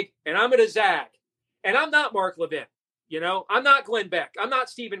zig, and I'm going to zag. And I'm not Mark Levin. I'm not Glenn Beck. I'm not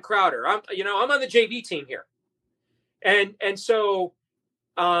Steven Crowder. I'm on the JV team here. And so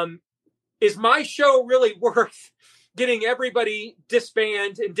is my show really worth getting everybody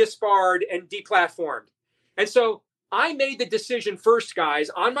disbanded and disbarred and deplatformed? And so I made the decision first, guys,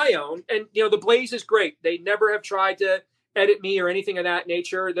 on my own. And, the Blaze is great. They never have tried to edit me or anything of that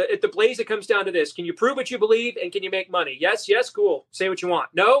nature. At the Blaze, it comes down to this. Can you prove what you believe, and can you make money? Yes, cool. Say what you want.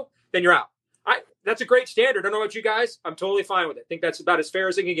 No, then you're out. That's a great standard. I don't know about you guys. I'm totally fine with it. I think that's about as fair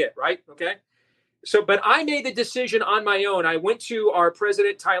as it can get, right? Okay. So, but I made the decision on my own. I went to our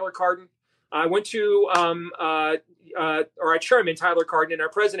president, Tyler Cardin. I went to our chairman, Tyler Cardin, and our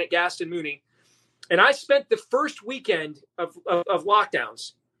president, Gaston Mooney. And I spent the first weekend of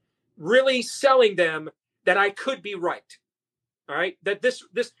lockdowns really selling them that I could be right. All right.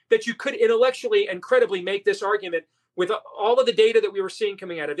 That you could intellectually and credibly make this argument with all of the data that we were seeing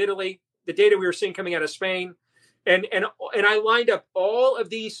coming out of Italy, the data we were seeing coming out of Spain. And I lined up all of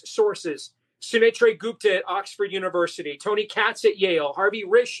these sources: Sunetra Gupta at Oxford University, Tony Katz at Yale, Harvey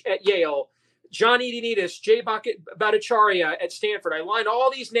Risch at Yale, John Ioannidis, Jay Bhattacharya at Stanford. I lined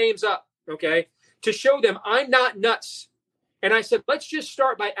all these names up, okay, to show them I'm not nuts. And I said, let's just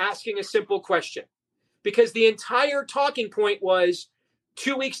start by asking a simple question, because the entire talking point was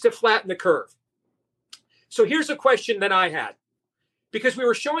 2 weeks to flatten the curve. So here's a question that I had, because we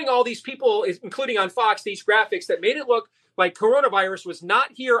were showing all these people, including on Fox, these graphics that made it look like coronavirus was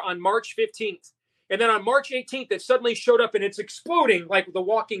not here on March 15th. And then on March 18th, it suddenly showed up and it's exploding like The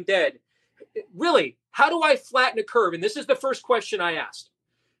Walking Dead. Really, how do I flatten a curve? And this is the first question I asked.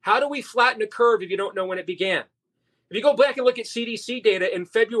 How do we flatten a curve if you don't know when it began? If you go back and look at CDC data in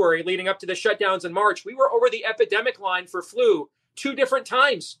February leading up to the shutdowns in March, we were over the epidemic line for flu 2 different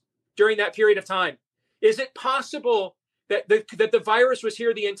times during that period of time. Is it possible that the virus was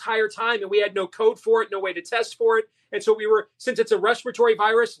here the entire time and we had no code for it, no way to test for it? And so since it's a respiratory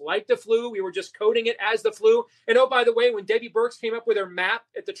virus like the flu, we were just coding it as the flu. And oh, by the way, when Debbie Birx came up with her map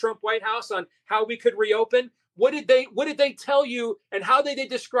at the Trump White House on how we could reopen, what did they tell you, and how did they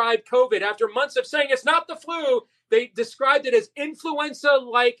describe COVID? After months of saying it's not the flu, they described it as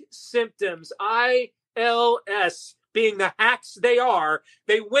influenza-like symptoms, ILS. Being the hacks they are,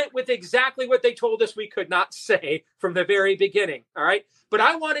 they went with exactly what they told us we could not say from the very beginning. All right. But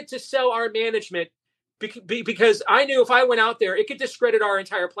I wanted to sell our management because I knew if I went out there, it could discredit our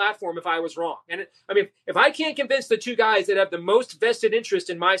entire platform if I was wrong. And if I can't convince the 2 guys that have the most vested interest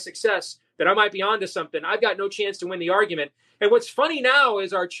in my success that I might be onto something, I've got no chance to win the argument. And what's funny now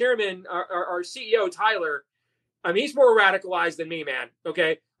is our chairman, our CEO, Tyler, he's more radicalized than me, man.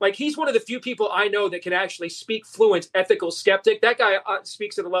 Okay. Like, he's one of the few people I know that can actually speak fluent ethical skeptic. That guy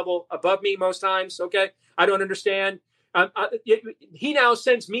speaks at a level above me most times. Okay. I don't understand. He now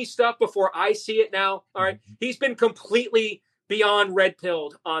sends me stuff before I see it now. All right. He's been completely beyond red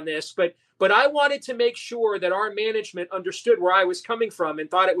pilled on this, but I wanted to make sure that our management understood where I was coming from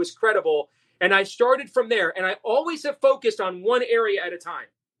and thought it was credible. And I started from there, and I always have focused on one area at a time.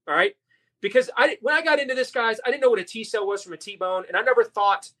 All right. Because when I got into this, guys, I didn't know what a T cell was from a T-bone, and I never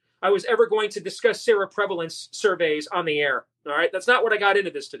thought I was ever going to discuss seroprevalence surveys on the air. All right. That's not what I got into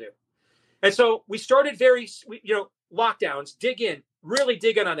this to do. And so we started lockdowns, dig in, really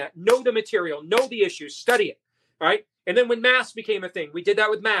dig in on that, know the material, know the issues, study it. All right. And then when masks became a thing, we did that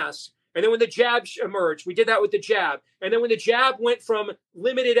with masks. And then when the jab emerged, we did that with the jab. And then when the jab went from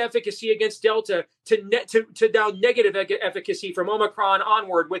limited efficacy against Delta to now negative efficacy from Omicron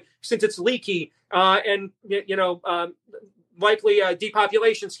onward, since it's leaky and likely a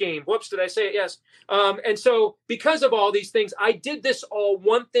depopulation scheme. Whoops, did I say it? Yes. And so because of all these things, I did this all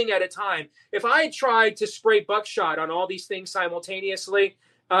one thing at a time. If I had tried to spray buckshot on all these things simultaneously,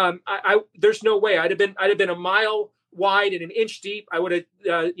 there's no way. I'd have been a mile wide and an inch deep. I would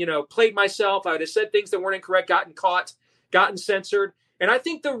have, played myself. I would have said things that weren't incorrect, gotten caught, gotten censored. And I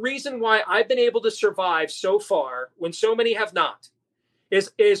think the reason why I've been able to survive so far when so many have not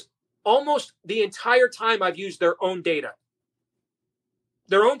is almost the entire time I've used their own data.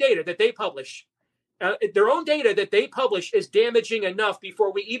 Their own data that they publish. Their own data that they publish is damaging enough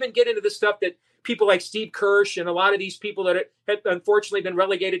before we even get into the stuff that people like Steve Kirsch and a lot of these people that have unfortunately been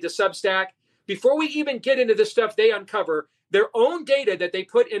relegated to Substack. Before we even get into the stuff they uncover, their own data that they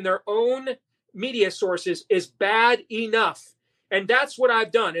put in their own media sources is bad enough. And that's what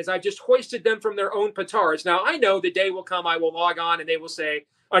I've done, is I've just hoisted them from their own petards. Now, I know the day will come, I will log on and they will say,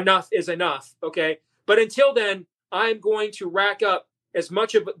 enough is enough, okay? But until then, I'm going to rack up as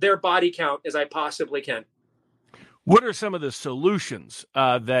much of their body count as I possibly can. What are some of the solutions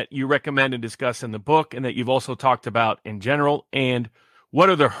that you recommend and discuss in the book and that you've also talked about in general? And what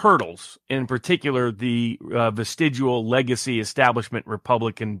are the hurdles, in particular, the vestigial legacy establishment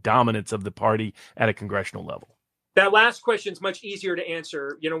Republican dominance of the party at a congressional level? That last question is much easier to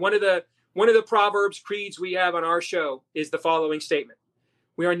answer. One of the proverbs, creeds we have on our show is the following statement.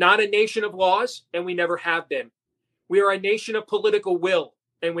 We are not a nation of laws, and we never have been. We are a nation of political will,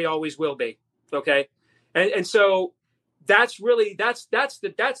 and we always will be. Okay. And so that's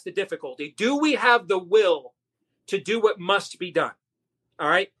the difficulty. Do we have the will to do what must be done? All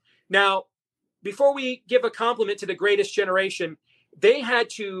right. Now, before we give a compliment to the greatest generation, they had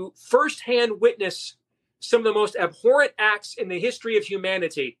to firsthand witness some of the most abhorrent acts in the history of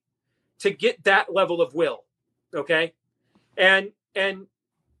humanity to get that level of will. Okay. And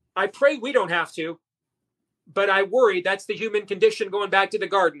I pray we don't have to, but I worry that's the human condition going back to the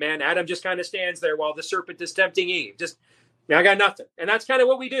garden, man. Adam just kind of stands there while the serpent is tempting Eve. I got nothing. And that's kind of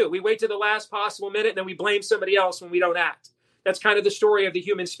what we do. We wait to the last possible minute and then we blame somebody else when we don't act. That's kind of the story of the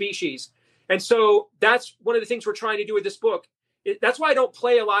human species. And so that's one of the things we're trying to do with this book. That's why I don't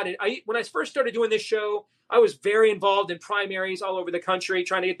play a lot. When I first started doing this show, I was very involved in primaries all over the country,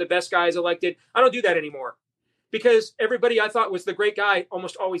 trying to get the best guys elected. I don't do that anymore because everybody I thought was the great guy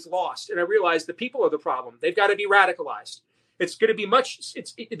almost always lost. And I realized the people are the problem. They've got to be radicalized. It's going to be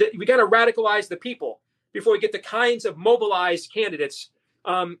we got to radicalize the people before we get the kinds of mobilized candidates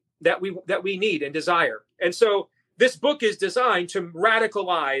that we need and desire. And so this book is designed to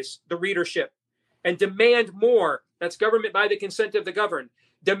radicalize the readership and demand more. That's government by the consent of the governed.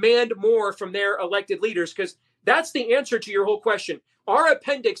 Demand more from their elected leaders, because that's the answer to your whole question. Our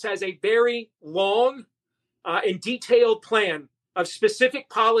appendix has a very long and detailed plan of specific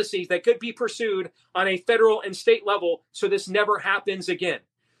policies that could be pursued on a federal and state level so this never happens again.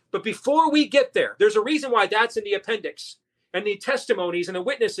 But before we get there, there's a reason why that's in the appendix. And the testimonies and the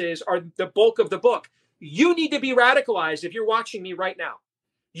witnesses are the bulk of the book. You need to be radicalized if you're watching me right now.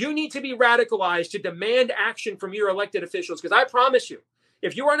 You need to be radicalized to demand action from your elected officials, because I promise you,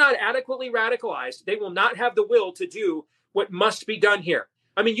 if you are not adequately radicalized, they will not have the will to do what must be done here.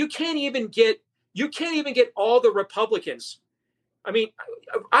 I mean, you can't even get all the Republicans. I mean,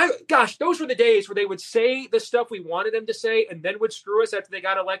 those were the days where they would say the stuff we wanted them to say and then would screw us after they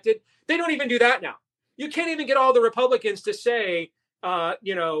got elected. They don't even do that now. You can't even get all the Republicans to say,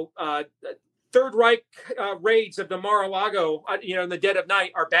 Third Reich raids of the Mar-a-Lago, in the dead of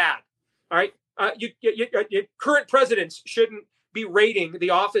night are bad. All right. Current presidents shouldn't be raiding the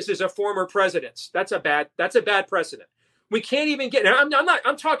offices of former presidents. That's a bad precedent. We can't even get, and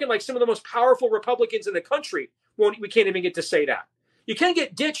I'm talking like some of the most powerful Republicans in the country. We can't even get to say that. You can't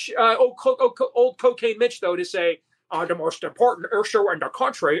get old cocaine Mitch, though, to say the most important issue in the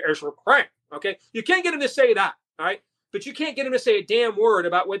country is Ukraine. Okay. You can't get him to say that. All right. But you can't get him to say a damn word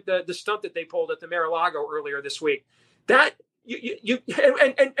about what the stunt that they pulled at the Mar-a-Lago earlier this week. That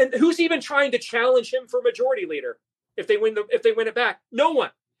and who's even trying to challenge him for majority leader if they win it back? No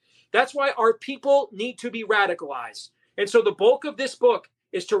one. That's why our people need to be radicalized. And so the bulk of this book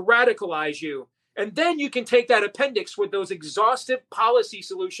is to radicalize you. And then you can take that appendix with those exhaustive policy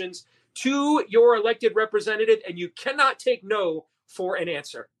solutions to your elected representative, and you cannot take no for an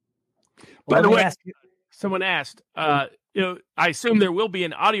answer. By the way, someone asked, I assume there will be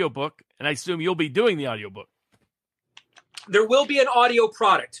an audiobook, and I assume you'll be doing the audiobook. There will be an audio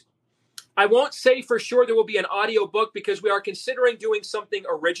product. I won't say for sure there will be an audio book because we are considering doing something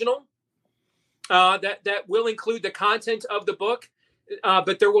original that will include the content of the book,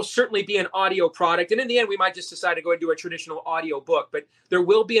 but there will certainly be an audio product. And in the end, we might just decide to go and do a traditional audio book, but there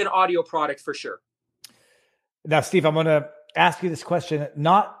will be an audio product for sure. Now, Steve, I'm going to ask you this question,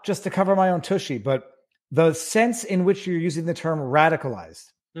 not just to cover my own tushy, but the sense in which you're using the term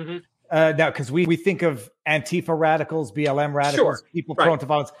radicalized. Mm-hmm. Now, because we think of Antifa radicals, BLM radicals, sure. people prone to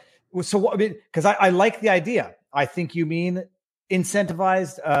violence. So, I mean, because I like the idea. I think you mean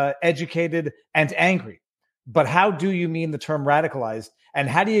incentivized, educated, and angry. But how do you mean the term radicalized? And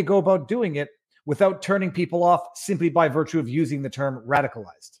how do you go about doing it without turning people off simply by virtue of using the term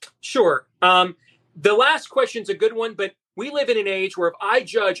radicalized? Sure. The last question's a good one, but we live in an age where if I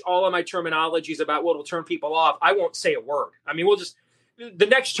judge all of my terminologies about what will turn people off, I won't say a word. I mean, the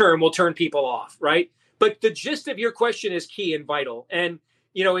next term will turn people off, right? But the gist of your question is key and vital. And,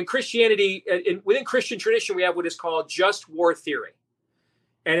 in Christianity, within Christian tradition, we have what is called just war theory.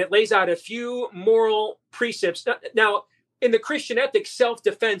 And it lays out a few moral precepts. Now, in the Christian ethic,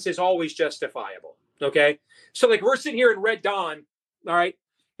 self-defense is always justifiable, okay? So, like, we're sitting here in Red Dawn, all right?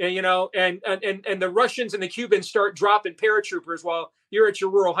 And, and the Russians and the Cubans start dropping paratroopers while you're at your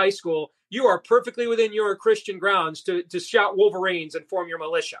rural high school. You are perfectly within your Christian grounds to shout Wolverines and form your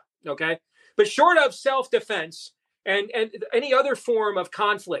militia, okay? But short of self-defense and any other form of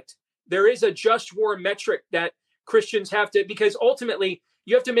conflict, there is a just war metric that Christians have to, because ultimately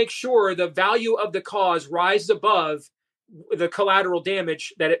you have to make sure the value of the cause rises above the collateral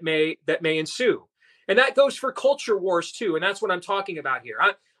damage that may ensue. And that goes for culture wars too. And that's what I'm talking about here.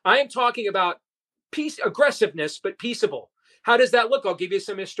 I am talking about aggressiveness, but peaceable. How does that look? I'll give you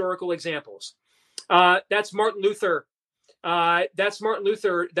some historical examples. That's Martin Luther. That's Martin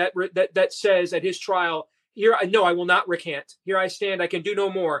Luther that says at his trial, "Here, no, I will not recant. Here I stand. I can do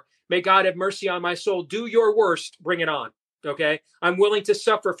no more. May God have mercy on my soul. Do your worst. Bring it on." Okay. I'm willing to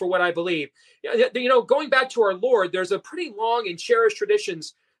suffer for what I believe. Going back to our Lord, there's a pretty long and cherished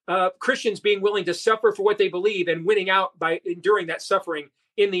traditions, Christians being willing to suffer for what they believe and winning out by enduring that suffering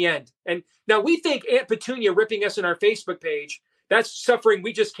in the end. And now we think Aunt Petunia ripping us in our Facebook page, that's suffering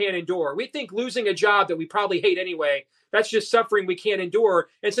we just can't endure. We think losing a job that we probably hate anyway, that's just suffering we can't endure.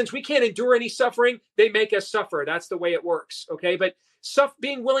 And since we can't endure any suffering, they make us suffer. That's the way it works. Okay. But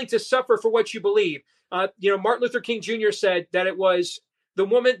being willing to suffer for what you believe. Martin Luther King Jr. said that it was the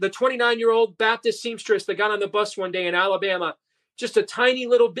woman, the 29-year-old Baptist seamstress that got on the bus one day in Alabama, just a tiny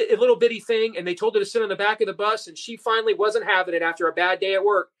little bitty thing. And they told her to sit on the back of the bus. And she finally wasn't having it after a bad day at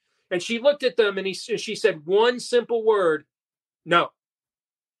work. And she looked at them and she said one simple word, no.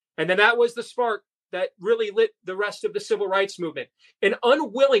 And then that was the spark that really lit the rest of the civil rights movement. An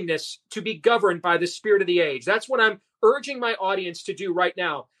unwillingness to be governed by the spirit of the age. That's what I'm urging my audience to do right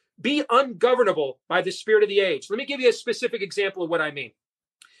now. Be ungovernable by the spirit of the age. Let me give you a specific example of what I mean.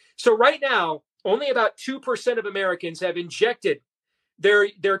 So right now, only about 2% of Americans have injected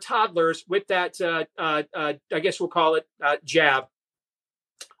their toddlers with that, I guess we'll call it jab.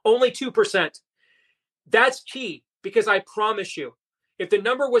 Only 2%. That's key, because I promise you, if the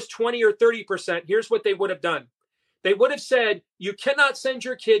number was 20 or 30%, here's what they would have done. They would have said, you cannot send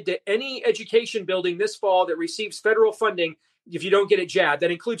your kid to any education building this fall that receives federal funding if you don't get it jabbed.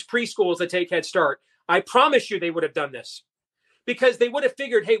 That includes preschools that take Head Start. I promise you they would have done this, because they would have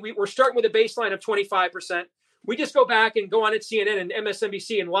figured, hey, we're starting with a baseline of 25%. We just go back and go on at CNN and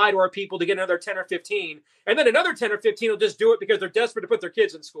MSNBC and lie to our people to get another 10 or 15. And then another 10 or 15 will just do it because they're desperate to put their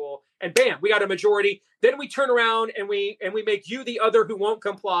kids in school. And bam, we got a majority. Then we turn around and we make you the other who won't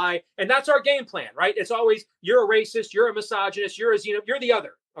comply. And that's our game plan, right? It's always, you're a racist, you're a misogynist, you're the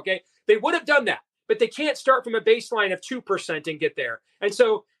other, okay? They would have done that, but they can't start from a baseline of 2% and get there. And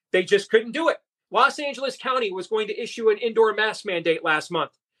so they just couldn't do it. Los Angeles County was going to issue an indoor mask mandate last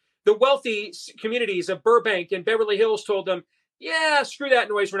month. The wealthy communities of Burbank and Beverly Hills told them, yeah, screw that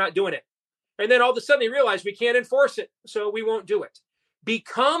noise, we're not doing it. And then all of a sudden they realized we can't enforce it, so we won't do it.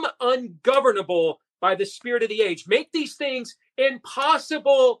 Become ungovernable by the spirit of the age. Make these things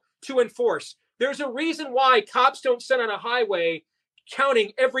impossible to enforce. There's a reason why cops don't sit on a highway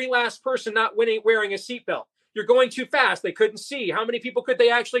counting every last person not wearing a seatbelt. you're going too fast. They couldn't see. How many people could they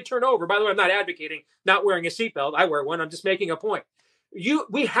actually turn over? By the way, I'm not advocating not wearing a seatbelt. I wear one. I'm just making a point.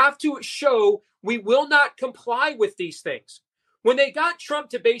 We have to show we will not comply with these things. When they got Trump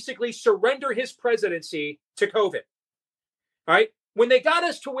to basically surrender his presidency to COVID, all right? When they got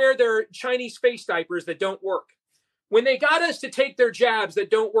us to wear their Chinese face diapers that don't work, when they got us to take their jabs that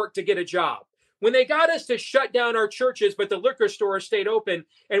don't work to get a job, when they got us to shut down our churches, but the liquor stores stayed open,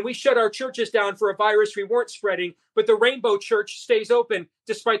 and we shut our churches down for a virus we weren't spreading, but the Rainbow Church stays open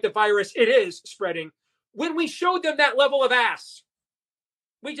despite the virus it is spreading. When we showed them that level of ass,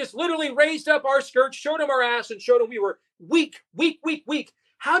 we just literally raised up our skirts, showed them our ass, and showed them we were weak.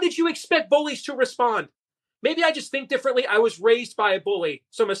 How did you expect bullies to respond? Maybe I just think differently. I was raised by a bully,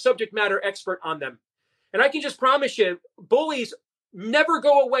 so I'm a subject matter expert on them. And I can just promise you, bullies never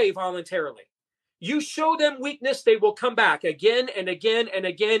go away voluntarily. You show them weakness, they will come back again and again and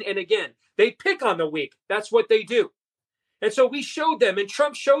again and again. They pick on the weak. That's what they do. And so we showed them, and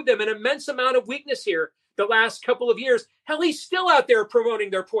Trump showed them an immense amount of weakness here the last couple of years. Hell, he's still out there promoting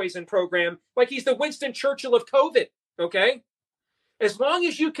their poison program like he's the Winston Churchill of COVID, okay? As long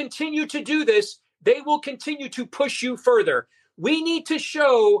as you continue to do this, they will continue to push you further. We need to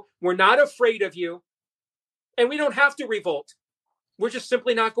show we're not afraid of you, and we don't have to revolt. We're just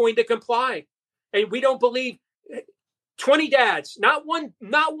simply not going to comply. And we don't believe 20 dads, not one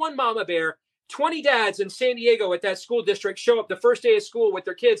mama bear, 20 dads in San Diego at that school district show up the first day of school with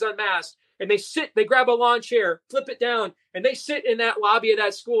their kids unmasked, and they grab a lawn chair, flip it down, and they sit in that lobby of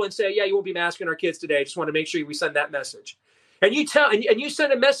that school and say, yeah, you won't be masking our kids today. Just want to make sure we send that message. And you you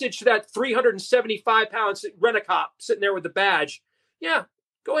send a message to that 375-pound rent-a-cop sitting there with the badge. Yeah,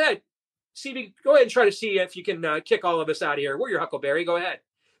 go ahead. Go ahead and try to see if you can kick all of us out of here. We're your Huckleberry. Go ahead.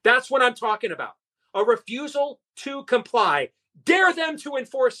 That's what I'm talking about. A refusal to comply. Dare them to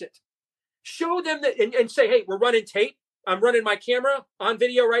enforce it. Show them that and say, hey, we're running tape. I'm running my camera on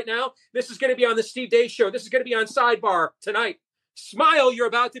video right now. This is going to be on the Steve Deace Show. This is going to be on Sidebar tonight. Smile, you're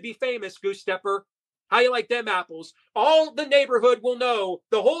about to be famous, Goose Stepper. How you like them apples? All the neighborhood will know,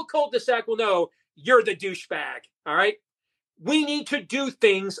 the whole cul-de-sac will know you're the douchebag, all right? We need to do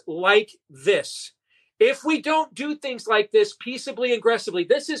things like this. If we don't do things like this peaceably and aggressively,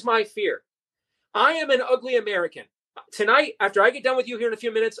 this is my fear. I am an ugly American. Tonight, after I get done with you here in a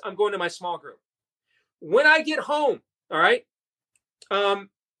few minutes, I'm going to my small group. When I get home, all right,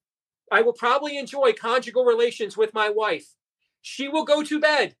 I will probably enjoy conjugal relations with my wife. She will go to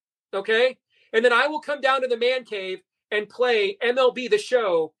bed, okay? And then I will come down to the man cave and play MLB The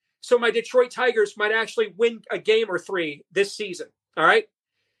Show so my Detroit Tigers might actually win a game or 3 this season, all right?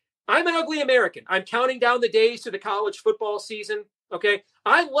 I'm an ugly American. I'm counting down the days to the college football season, okay?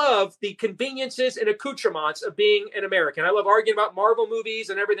 I love the conveniences and accoutrements of being an American. I love arguing about Marvel movies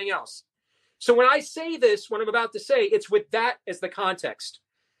and everything else. So when I say this, what I'm about to say, it's with that as the context.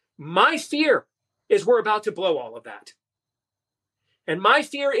 My fear is we're about to blow all of that. And my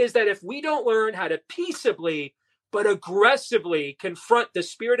fear is that if we don't learn how to peaceably but aggressively confront the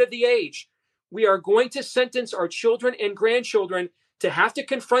spirit of the age, we are going to sentence our children and grandchildren to have to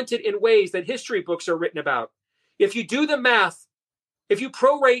confront it in ways that history books are written about. If you do the math, if you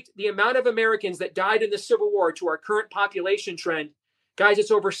prorate the amount of Americans that died in the Civil War to our current population trend, guys,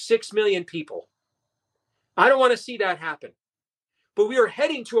 it's over 6 million people. I don't want to see that happen. But we are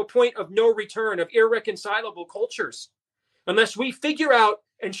heading to a point of no return, of irreconcilable cultures, unless we figure out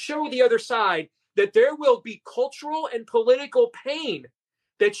and show the other side that there will be cultural and political pain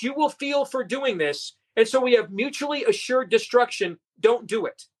that you will feel for doing this. And so we have mutually assured destruction. Don't do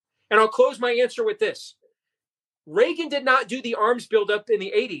it. And I'll close my answer with this. Reagan did not do the arms buildup in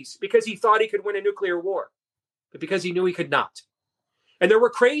the 80s because he thought he could win a nuclear war, but because he knew he could not. And there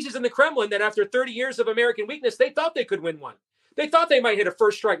were crazies in the Kremlin that after 30 years of American weakness, they thought they could win one. They thought they might hit a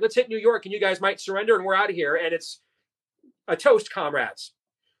first strike. Let's hit New York and you guys might surrender and we're out of here. And it's a toast, comrades.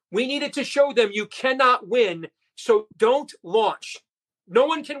 We needed to show them you cannot win, so don't launch. No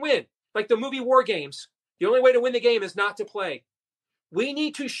one can win. Like the movie War Games, the only way to win the game is not to play. We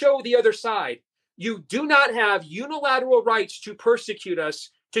need to show the other side you do not have unilateral rights to persecute us,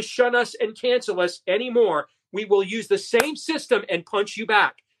 to shun us and cancel us anymore. We will use the same system and punch you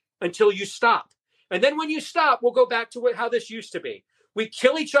back until you stop. And then when you stop, we'll go back to how this used to be. We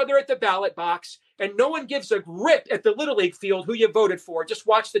kill each other at the ballot box, and no one gives a rip at the Little League field who you voted for. Just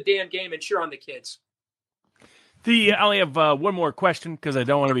watch the damn game and cheer on the kids. I only have one more question because I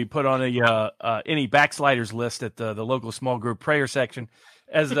don't want to be put on any backsliders list at the local small group prayer section.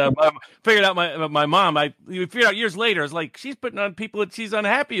 As figured out my mom, we figured out years later, I was like, she's putting on people that she's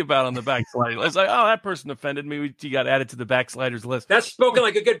unhappy about on the backslider. I was like, oh, that person offended me. She got added to the backsliders list. That's spoken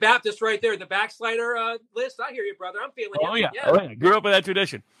like a good Baptist right there. The backslider list. I hear you, brother. I'm feeling Oh, you. Yeah. Oh, yeah. Grew up with that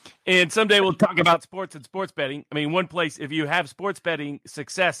tradition. And someday we'll talk about sports and sports betting. I mean, one place, if you have sports betting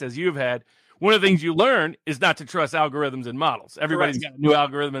success as you've had, one of the things you learn is not to trust algorithms and models. Everybody's got a new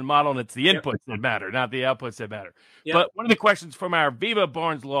algorithm and model, and it's the inputs that matter, not the outputs that matter. But one of the questions from our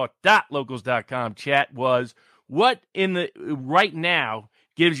vivabarneslaw.locals.com chat was, what in the right now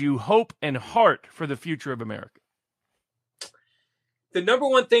gives you hope and heart for the future of America? The number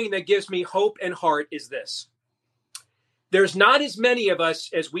one thing that gives me hope and heart is this. There's not as many of us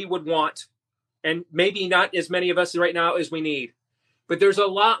as we would want, and maybe not as many of us right now as we need. But there's a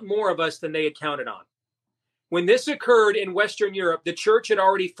lot more of us than they had counted on. When this occurred in Western Europe, the church had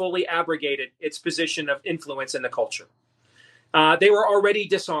already fully abrogated its position of influence in the culture. They were already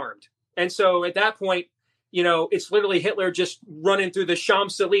disarmed. And so at that point, it's literally Hitler just running through the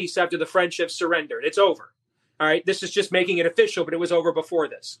Champs-Élysées after the French have surrendered. It's over. All right. This is just making it official, but it was over before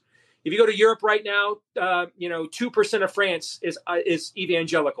this. If you go to Europe right now, 2% of France is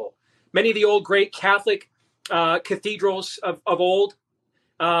evangelical. Many of the old great Catholic cathedrals of old,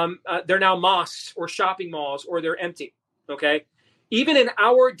 they're now mosques or shopping malls, or they're empty. Okay. Even in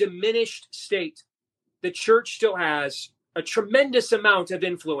our diminished state, the church still has a tremendous amount of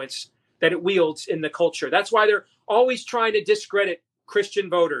influence that it wields in the culture. That's why they're always trying to discredit Christian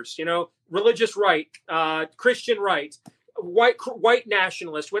voters, religious right, Christian right, white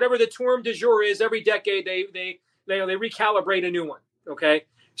nationalist, whatever the term du jour is. Every decade they recalibrate a new one. Okay.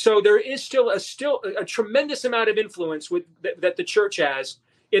 So there is still a tremendous amount of influence that the church has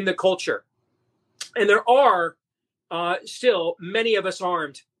in the culture. And there are still many of us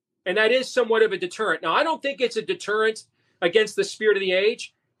armed. And that is somewhat of a deterrent. Now, I don't think it's a deterrent against the spirit of the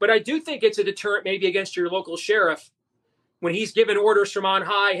age, but I do think it's a deterrent maybe against your local sheriff when he's given orders from on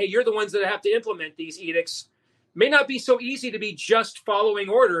high. Hey, you're the ones that have to implement these edicts. It may not be so easy to be just following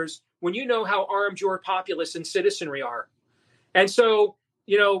orders when you know how armed your populace and citizenry are. And so,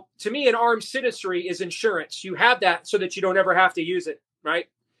 to me, an armed citizenry is insurance. You have that so that you don't ever have to use it, right?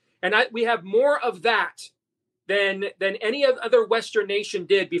 And we have more of that than any other Western nation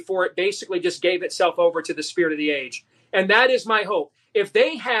did before it basically just gave itself over to the spirit of the age. And that is my hope. If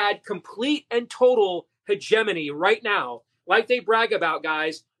they had complete and total hegemony right now, like they brag about,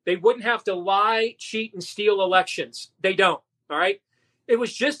 guys, they wouldn't have to lie, cheat, and steal elections. They don't, all right? It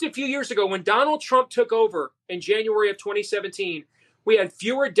was just a few years ago when Donald Trump took over in January of 2017, we had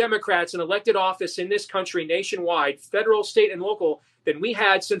fewer Democrats in elected office in this country nationwide, federal, state, and local, than we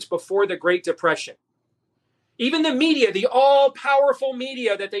had since before the Great Depression. Even the media, the all-powerful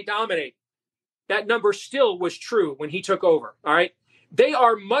media that they dominate, that number still was true when he took over, all right? They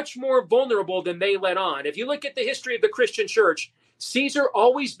are much more vulnerable than they let on. If you look at the history of the Christian church, Caesar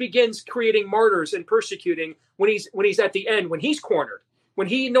always begins creating martyrs and persecuting when he's at the end, when he's cornered, when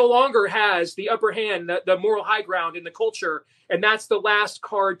he no longer has the upper hand, the moral high ground in the culture, and that's the last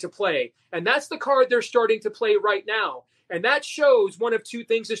card to play. And that's the card they're starting to play right now. And that shows one of two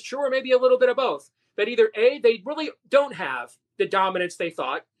things is true, or maybe a little bit of both. That either A, they really don't have the dominance they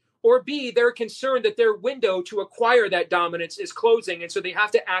thought, or B, they're concerned that their window to acquire that dominance is closing, and so they have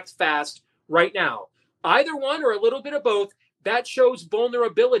to act fast right now. Either one or a little bit of both, that shows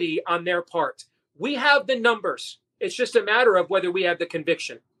vulnerability on their part. We have the numbers. It's just a matter of whether we have the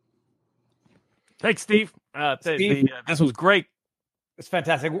conviction. Thanks, Steve. This was great. It's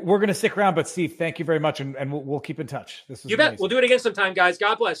fantastic. We're going to stick around, but Steve, thank you very much, and we'll keep in touch. This was you bet. amazing. We'll do it again sometime, guys.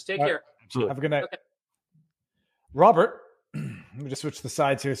 God bless. Take care. Absolutely. Have a good night. Okay. Robert, let me just switch the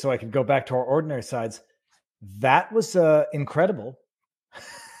sides here so I can go back to our ordinary sides. That was incredible.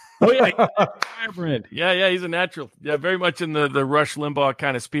 Oh, yeah. Vibrant. Yeah, he's a natural. Yeah, very much in the Rush Limbaugh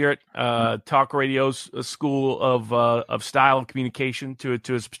kind of spirit. Talk radio's a school of style and communication to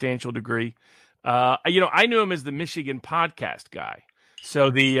a substantial degree. I knew him as the Michigan podcast guy.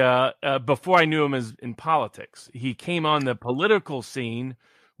 So before I knew him as in politics, he came on the political scene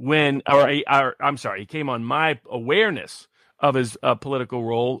he came on my awareness of his political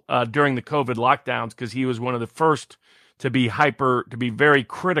role during the COVID lockdowns, because he was one of the first to be very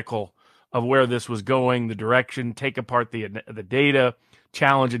critical of where this was going, the direction, take apart the data,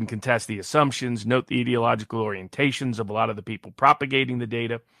 challenge and contest the assumptions, note the ideological orientations of a lot of the people propagating the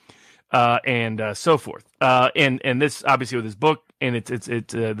data, and so forth. And this, obviously, with his book, and it's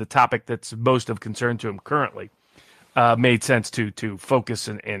the topic that's most of concern to him currently, made sense to focus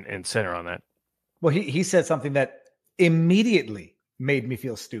and center on that. Well, he said something that immediately made me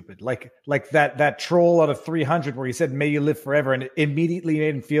feel stupid. Like that troll out of 300 where he said, "May you live forever," and it immediately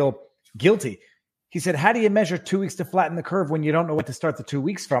made him feel guilty. He said, "How do you measure 2 weeks to flatten the curve when you don't know what to start the 2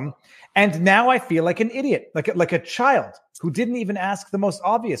 weeks from?" And now I feel like an idiot, like a child who didn't even ask the most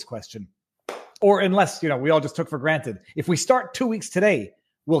obvious question. Or unless, we all just took for granted. If we start 2 weeks today,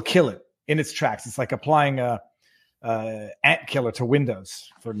 we'll kill it in its tracks. It's like applying a ant killer to Windows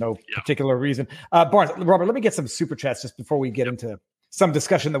for no particular reason. Barnes, Robert, let me get some super chats just before we get into some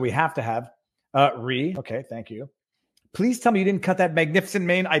discussion that we have to have. Okay, thank you. Please tell me you didn't cut that magnificent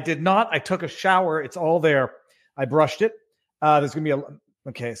mane. I did not. I took a shower. It's all there. I brushed it. There's going to be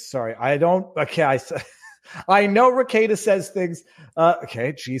okay, sorry. I don't. Okay, I know Rakeda says things.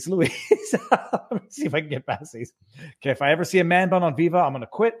 Okay, geez Louise. Let me see if I can get past these. Okay, if I ever see a man bun on Viva, I'm going to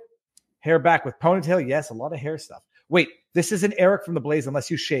quit. Hair back with ponytail. Yes, a lot of hair stuff. Wait, this isn't Eric from The Blaze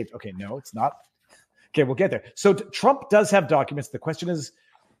unless you shaved. Okay, no, it's not. Okay, we'll get there. So Trump does have documents. The question is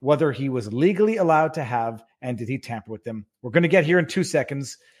whether he was legally allowed to have, and did he tamper with them? We're going to get here in 2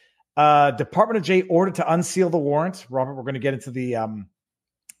 seconds. Department of J ordered to unseal the warrant. Robert, we're going to get into the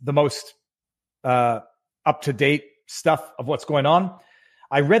most up-to-date stuff of what's going on.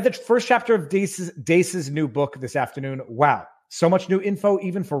 I read the first chapter of Deace's new book this afternoon. Wow. So much new info,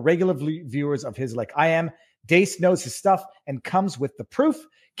 even for regular viewers of his like I am. Dace knows his stuff and comes with the proof.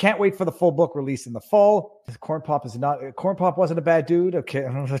 Can't wait for the full book release in the fall. Corn Pop wasn't a bad dude. Okay.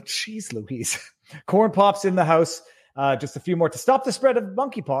 Jeez Louise. Corn Pop's in the house. Just a few more to stop the spread of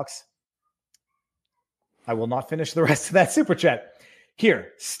monkeypox. I will not finish the rest of that super chat.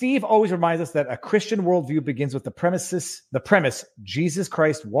 Here, Steve always reminds us that a Christian worldview begins with the premise Jesus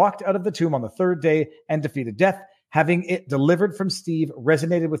Christ walked out of the tomb on the third day and defeated death. Having it delivered from Steve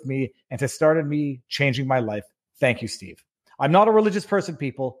resonated with me and has started me changing my life. Thank you, Steve. I'm not a religious person,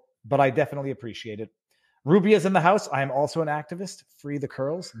 people, but I definitely appreciate it. Ruby is in the house. I am also an activist. Free the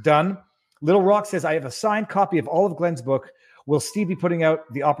curls. Done. Little Rock says, I have a signed copy of all of Glenn's book. Will Steve be putting out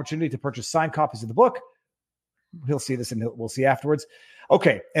the opportunity to purchase signed copies of the book? He'll see this and we'll see afterwards.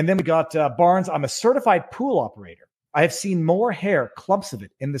 Okay. And then we got Barnes. I'm a certified pool operator. I have seen more hair, clumps of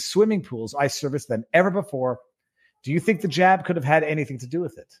it, in the swimming pools I service than ever before. Do you think the jab could have had anything to do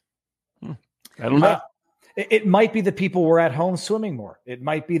with it? I don't know. It might be that people were at home swimming more. It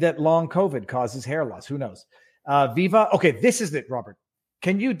might be that long COVID causes hair loss. Who knows? Viva. Okay, this is it, Robert.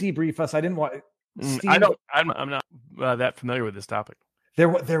 Can you debrief us? I didn't want. Steve, I'm not that familiar with this topic.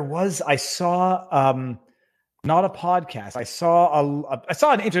 There was. I saw not a podcast. I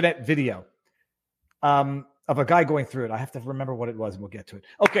saw an internet video of a guy going through it. I have to remember what it was, and we'll get to it.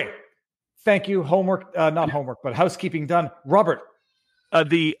 Okay. Thank you. Homework, not homework, but housekeeping done. Robert.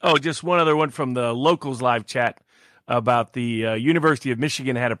 Just one other one from the locals live chat about the University of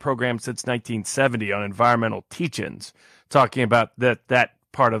Michigan had a program since 1970 on environmental teach-ins, talking about that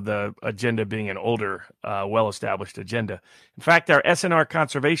part of the agenda being an older, well-established agenda. In fact, our SNR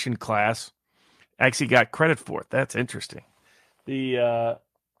conservation class actually got credit for it. That's interesting. There's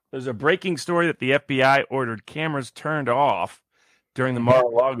a breaking story that the FBI ordered cameras turned off during the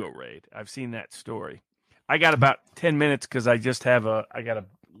Mar-a-Lago raid. I've seen that story. I got about 10 minutes because I got a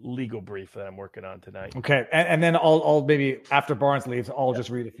legal brief that I'm working on tonight. Okay, and then I'll maybe after Barnes leaves, I'll just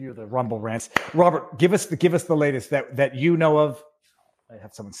read a few of the Rumble rants. Robert, give us the latest that you know of. I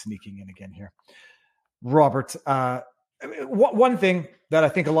have someone sneaking in again here. Robert, one thing that I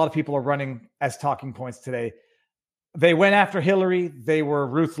think a lot of people are running as talking points today. They went after Hillary. They were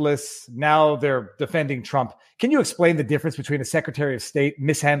ruthless. Now they're defending Trump. Can you explain the difference between a Secretary of State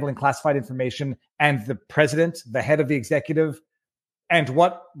mishandling classified information and the president, the head of the executive, and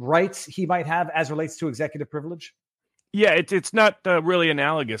what rights he might have as relates to executive privilege? Yeah, it's not really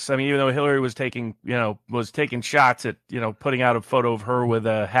analogous. I mean, even though Hillary was taking shots at, putting out a photo of her with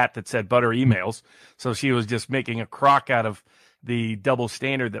a hat that said butter emails. So she was just making a crock out of the double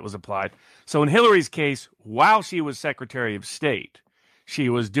standard that was applied. So in Hillary's case, while she was Secretary of State, she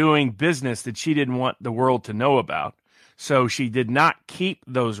was doing business that she didn't want the world to know about. So she did not keep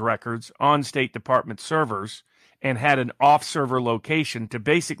those records on State Department servers and had an off-server location to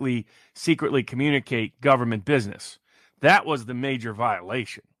basically secretly communicate government business. That was the major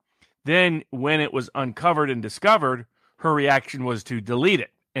violation. Then when it was uncovered and discovered, her reaction was to delete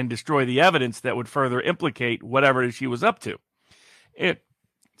it and destroy the evidence that would further implicate whatever she was up to.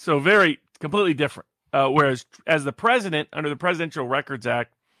 So very completely different. Whereas as the president, under the Presidential Records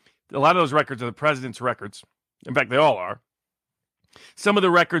Act, a lot of those records are the president's records. In fact, they all are. Some of the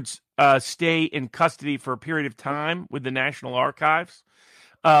records stay in custody for a period of time with the National Archives,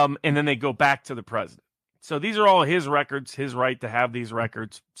 and then they go back to the president. So these are all his records, his right to have these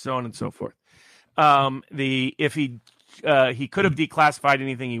records, so on and so forth. If he he could have declassified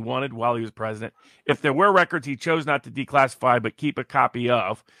anything he wanted while he was president. If there were records he chose not to declassify but keep a copy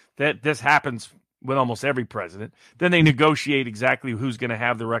of, that this happens with almost every president, then they negotiate exactly who's going to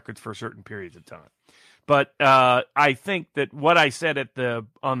have the records for certain periods of time. But I think that what I said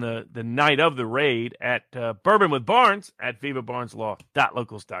on the night of the raid at Bourbon with Barnes at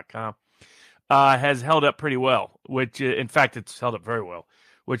vivabarneslaw.locals.com has held up pretty well, which in fact it's held up very well,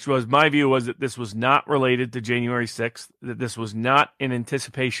 which was my view was that this was not related to January 6th, that this was not in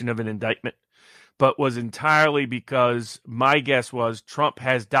anticipation of an indictment, but was entirely because my guess was Trump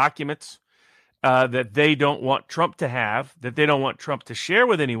has documents that they don't want Trump to have, that they don't want Trump to share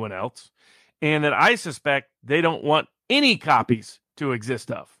with anyone else, and that I suspect they don't want any copies to exist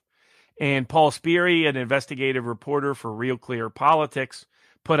of. And Paul Sperry, an investigative reporter for Real Clear Politics,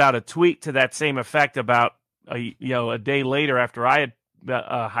 put out a tweet to that same effect about a day later after I had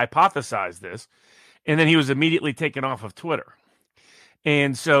hypothesized this, and then he was immediately taken off of Twitter.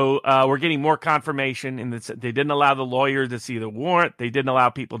 And so we're getting more confirmation, and they didn't allow the lawyer to see the warrant. They didn't allow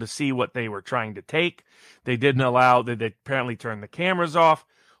people to see what they were trying to take. They didn't allow that. They apparently turned the cameras off.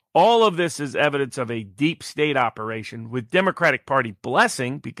 All of this is evidence of a deep state operation with Democratic Party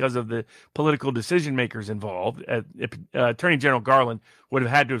blessing because of the political decision makers involved. Attorney General Garland would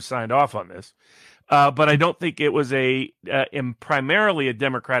have had to have signed off on this. But I don't think it was primarily a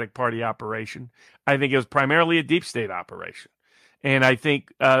Democratic Party operation. I think it was primarily a deep state operation. And I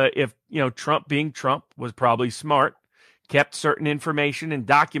think if Trump being Trump was probably smart, kept certain information and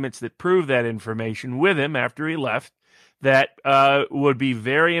documents that prove that information with him after he left, that would be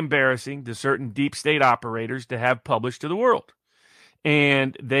very embarrassing to certain deep state operators to have published to the world.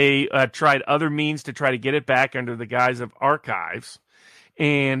 And they tried other means to try to get it back under the guise of archives.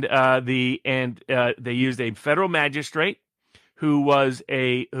 And they used a federal magistrate when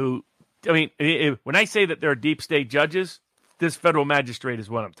I say that there are deep state judges, this federal magistrate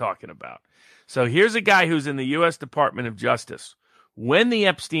is what I'm talking about. So here's a guy who's in the U.S. Department of Justice. When the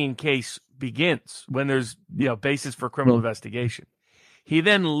Epstein case begins, when there's basis for criminal investigation, he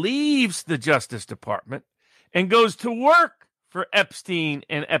then leaves the Justice Department and goes to work for Epstein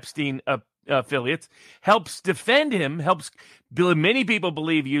and Epstein affiliates, helps defend him, many people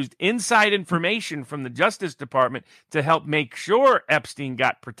believe used inside information from the Justice Department to help make sure Epstein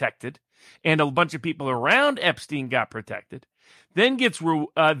got protected, and a bunch of people around Epstein got protected. Then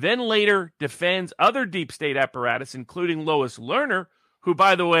later defends other deep state apparatus, including Lois Lerner, who,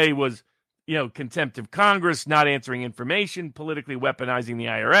 by the way, was contempt of Congress, not answering information, politically weaponizing the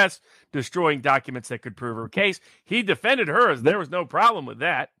IRS, destroying documents that could prove her case. He defended her as there was no problem with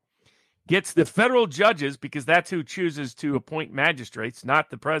that. Gets the federal judges, because that's who chooses to appoint magistrates, not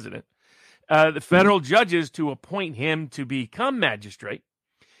the president, the federal judges to appoint him to become magistrate,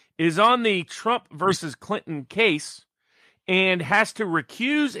 is on the Trump versus Clinton case, and has to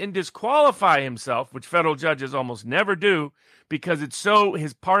recuse and disqualify himself, which federal judges almost never do, because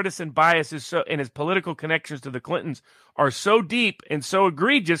his partisan bias is so, and his political connections to the Clintons are so deep and so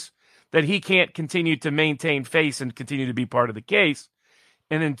egregious that he can't continue to maintain face and continue to be part of the case.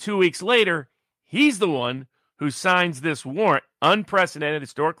 And then 2 weeks later, he's the one who signs this warrant,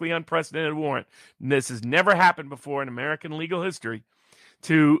 historically unprecedented warrant. And this has never happened before in American legal history,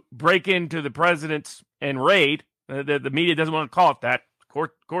 to break into the president's and raid. The media doesn't want to call it that.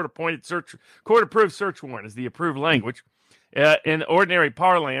 Court-approved search warrant is the approved language. In ordinary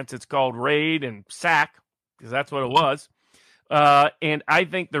parlance, it's called raid and sack, because that's what it was. And I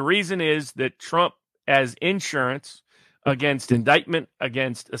think the reason is that Trump, as insurance against indictment,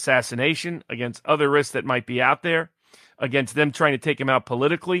 against assassination, against other risks that might be out there, against them trying to take him out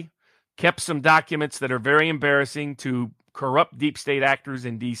politically, kept some documents that are very embarrassing to corrupt deep state actors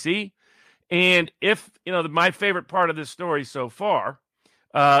in D.C., and if, my favorite part of this story so far,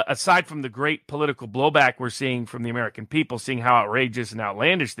 aside from the great political blowback we're seeing from the American people, seeing how outrageous and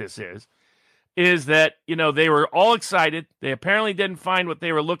outlandish this is that, they were all excited. They apparently didn't find what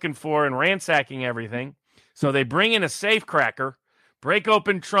they were looking for in ransacking everything. So they bring in a safe cracker, break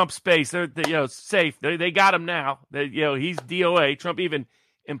open Trump's space. They're safe. They got him now. He's DOA. Trump even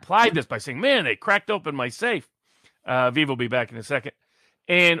implied this by saying, man, they cracked open my safe. Viva will be back in a second.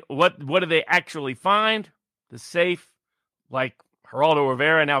 And what do they actually find? The safe, like Geraldo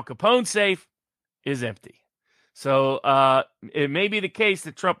Rivera and Al Capone's safe, is empty. So it may be the case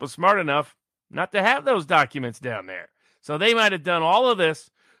that Trump was smart enough not to have those documents down there. So they might have done all of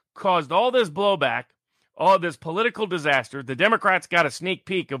this, caused all this blowback, all of this political disaster. The Democrats got a sneak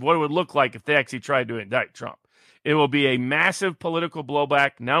peek of what it would look like if they actually tried to indict Trump. It will be a massive political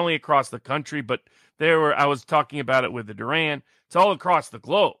blowback, not only across the country, but I was talking about it with the Duran. It's all across the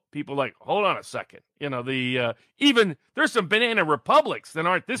globe. People like, hold on a second. You know, even there's some banana republics that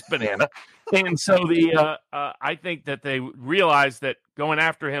aren't this banana. And so I think that they realize that going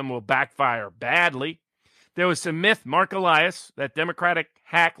after him will backfire badly. There was some myth. Mark Elias, that Democratic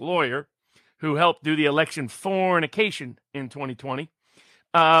hack lawyer who helped do the election fornication in 2020,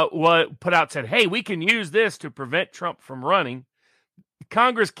 put out, said, hey, we can use this to prevent Trump from running.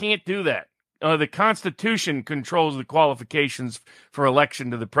 Congress can't do that. The Constitution controls the qualifications for election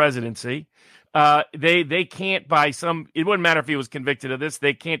to the presidency. They can't it wouldn't matter if he was convicted of this.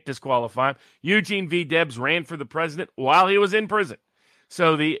 They can't disqualify him. Eugene V. Debs ran for the president while he was in prison.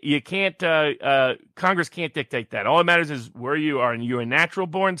 So Congress can't dictate that. All that matters is where you are. And you're a natural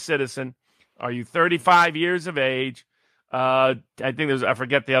born citizen. Are you 35 years of age? I think I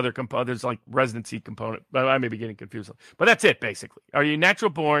forget the other component. There's like residency component, but I may be getting confused. But that's it, basically. Are you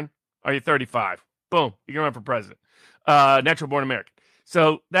natural born? Are you 35? Boom, you can run for president. Natural born American.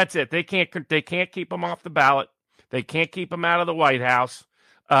 So that's it. They can't keep him off the ballot. They can't keep him out of the White House.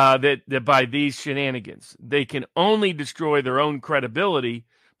 That by these shenanigans, they can only destroy their own credibility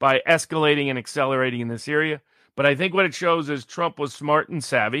by escalating and accelerating in this area. But I think what it shows is Trump was smart and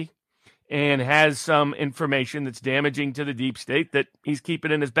savvy and has some information that's damaging to the deep state that he's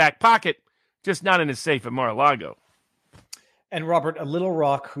keeping in his back pocket, just not in his safe at Mar-a-Lago. And Robert, a Little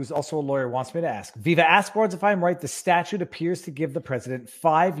Rock, who's also a lawyer, wants me to ask, Viva Ascords, if I'm right, the statute appears to give the president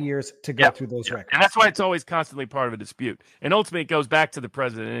 5 years to go through those records. And that's why it's always constantly part of a dispute. And ultimately, it goes back to the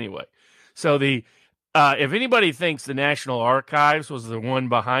president anyway. So if anybody thinks the National Archives was the one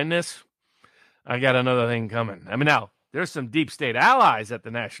behind this, I got another thing coming. I mean, now, there's some deep state allies at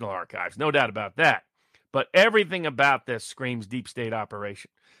the National Archives, no doubt about that. But everything about this screams deep state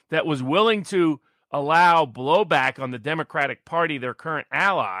operation that was willing to allow blowback on the Democratic Party, their current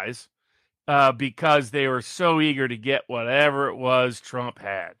allies, because they were so eager to get whatever it was Trump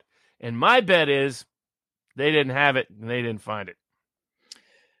had. And my bet is they didn't have it and they didn't find it.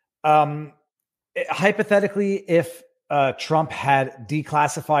 Hypothetically, if Trump had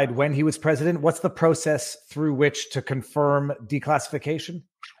declassified when he was president, what's the process through which to confirm declassification?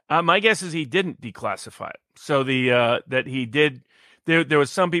 My guess is he didn't declassify it. So that he did. There was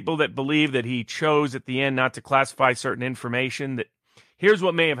some people that believe that he chose at the end not to classify certain information. That here's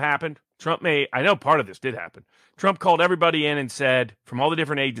what may have happened. I know part of this did happen. Trump called everybody in and said, from all the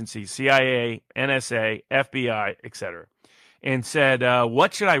different agencies, CIA, NSA, FBI, etc., and said,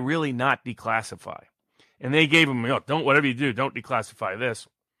 what should I really not declassify? And they gave him, whatever you do, don't declassify this.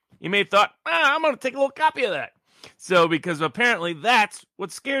 He may have thought, I'm going to take a little copy of that. So because apparently that's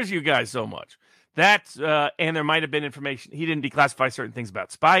what scares you guys so much. And there might have been information. He didn't declassify certain things about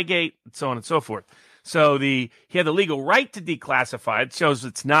Spygate, and so on and so forth. So he had the legal right to declassify. It shows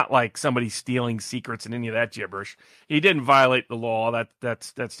it's not like somebody stealing secrets and any of that gibberish. He didn't violate the law.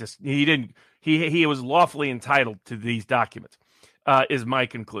 That's just he didn't. He was lawfully entitled to these documents. Is my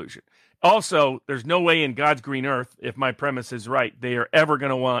conclusion. Also, there's no way in God's green earth, if my premise is right, they are ever going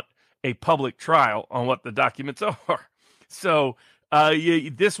to want a public trial on what the documents are. So.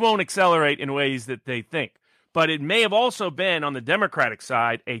 This won't accelerate in ways that they think. But it may have also been, on the Democratic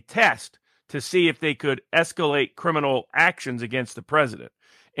side, a test to see if they could escalate criminal actions against the president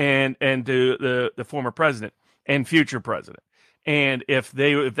and the former president and future president. And if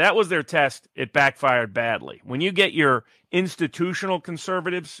that was their test, it backfired badly. When you get your institutional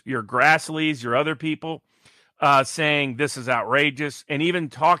conservatives, your Grassleys, your other people saying this is outrageous, and even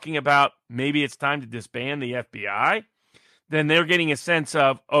talking about maybe it's time to disband the FBI, then they're getting a sense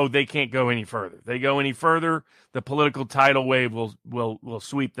of, they can't go any further. They go any further, the political tidal wave will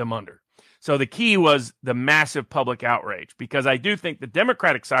sweep them under. So the key was the massive public outrage, because I do think the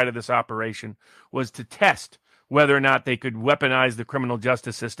Democratic side of this operation was to test whether or not they could weaponize the criminal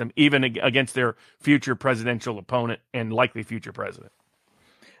justice system, even against their future presidential opponent and likely future president.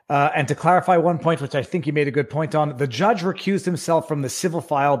 And to clarify one point, which I think you made a good point on, the judge recused himself from the civil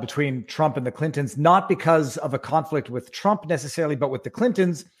file between Trump and the Clintons, not because of a conflict with Trump necessarily, but with the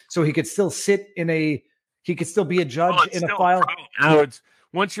Clintons, so he could still he could still be a judge in a file. In other words,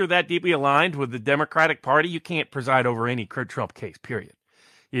 once you're that deeply aligned with the Democratic Party, you can't preside over any Trump case, period.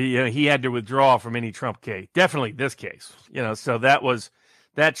 He had to withdraw from any Trump case, definitely this case. So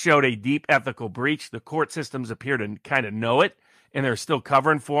that showed a deep ethical breach. The court systems appear to kind of know it, and they're still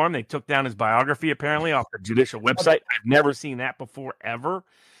covering for him. They took down his biography, apparently, off the judicial website. I've never seen that before, ever.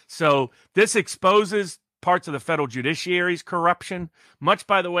 So this exposes parts of the federal judiciary's corruption, much,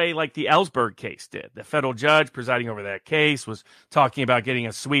 by the way, like the Ellsberg case did. The federal judge presiding over that case was talking about getting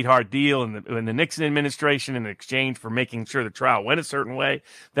a sweetheart deal in the Nixon administration in exchange for making sure the trial went a certain way.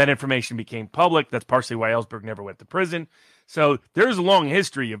 That information became public. That's partially why Ellsberg never went to prison. So there's a long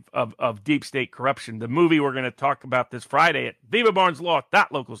history of deep state corruption. The movie we're going to talk about this Friday at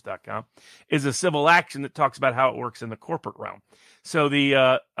vivabarneslaw.locals.com is a civil action that talks about how it works in the corporate realm. So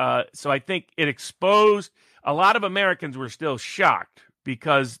so I think it exposed a lot of Americans were still shocked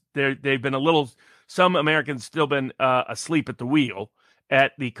because they've been some Americans still been asleep at the wheel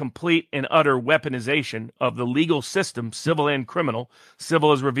at the complete and utter weaponization of the legal system, civil and criminal.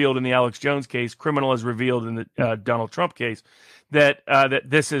 Civil as revealed in the Alex Jones case, criminal as revealed in the Donald Trump case, that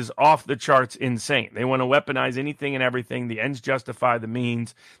this is off the charts insane. They want to weaponize anything and everything. The ends justify the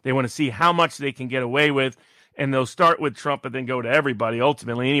means. They want to see how much they can get away with, and they'll start with Trump and then go to everybody,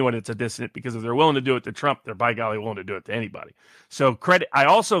 ultimately anyone that's a dissident, because if they're willing to do it to Trump, they're by golly willing to do it to anybody. So I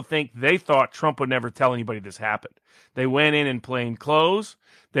also think they thought Trump would never tell anybody this happened. They went in plain clothes.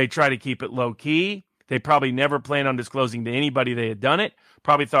 They try to keep it low key. They probably never planned on disclosing to anybody they had done it.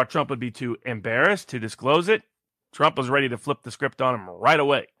 Probably thought Trump would be too embarrassed to disclose it. Trump was ready to flip the script on him right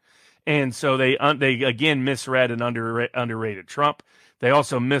away. And so they again misread and underrated Trump. They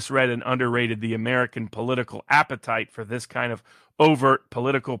also misread and underrated the American political appetite for this kind of overt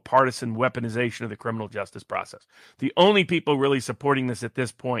political partisan weaponization of the criminal justice process. The only people really supporting this at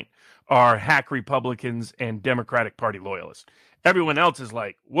this point are hack Republicans and Democratic Party loyalists. Everyone else is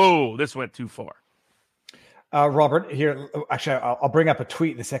like, whoa, this went too far. Robert, here, actually, I'll bring up a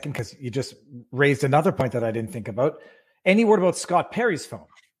tweet in a second because you just raised another point that I didn't think about. Any word about Scott Perry's phone?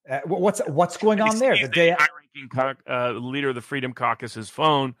 What's going on there? The high-ranking leader of the Freedom Caucus's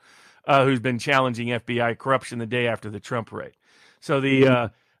phone, who's been challenging FBI corruption the day after the Trump raid. So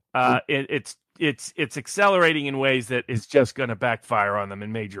it's accelerating in ways that is just going to backfire on them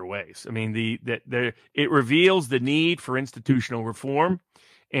in major ways. I mean, it reveals the need for institutional reform,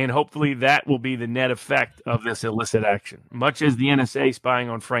 and hopefully that will be the net effect of this illicit action. Much as the NSA spying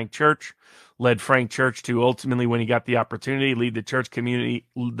on Frank Church led Frank Church to ultimately, when he got the opportunity, lead the church committee,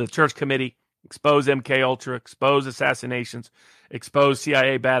 expose MK Ultra, expose assassinations, expose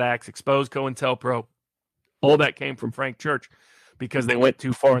CIA bad acts, expose COINTELPRO. All that came from Frank Church because they went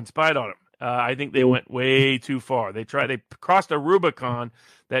too far and spied on him. I think they went way too far. They crossed a Rubicon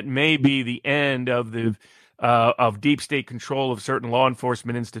that may be the end of deep state control of certain law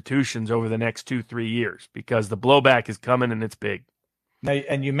enforcement institutions over the next 2-3 years, because the blowback is coming and it's big. Now,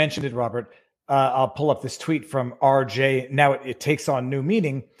 and you mentioned it, Robert. I'll pull up this tweet from RJ. Now it takes on new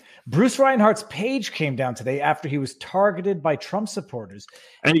meaning. Bruce Reinhart's page came down today after he was targeted by Trump supporters.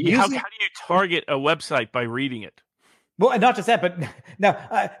 And how do you target a website by reading it? Well, and not just that, but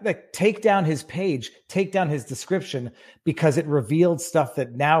now take down his page, take down his description, because it revealed stuff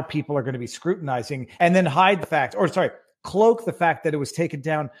that now people are going to be scrutinizing, and then cloak the fact that it was taken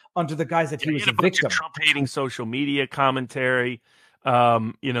down under the guise that he was a victim. Trump-hating social media commentary,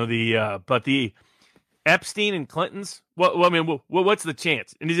 but the Epstein and Clintons. What's the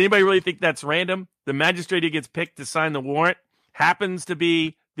chance? And does anybody really think that's random? The magistrate who gets picked to sign the warrant happens to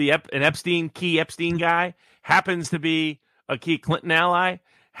be an key Epstein guy, happens to be a key Clinton ally,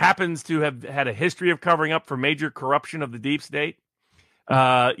 happens to have had a history of covering up for major corruption of the deep state.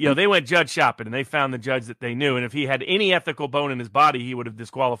 They went judge shopping and they found the judge that they knew. And if he had any ethical bone in his body, he would have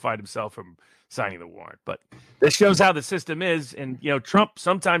disqualified himself from signing the warrant. But this shows how the system is. And, Trump,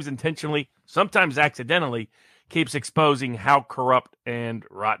 sometimes intentionally, sometimes accidentally, keeps exposing how corrupt and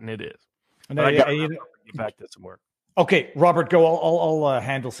rotten it is. And I got to get back to some work. Okay, Robert, go. I'll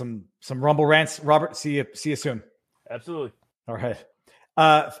handle some Rumble rants. Robert, see you soon. Absolutely. All right.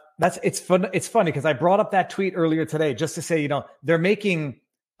 It's fun. It's funny because I brought up that tweet earlier today just to say, they're making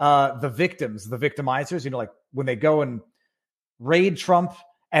the victims, the victimizers, like when they go and raid Trump,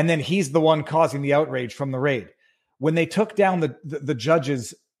 and then he's the one causing the outrage from the raid. When they took down the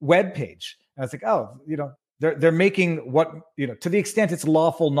judge's webpage, and I was like, they're making what, to the extent it's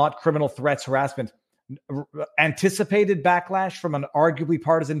lawful, not criminal threats, harassment, anticipated backlash from an arguably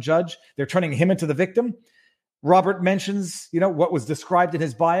partisan judge. They're turning him into the victim. Robert mentions, what was described in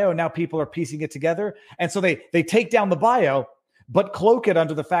his bio, and now people are piecing it together. And so they take down the bio, but cloak it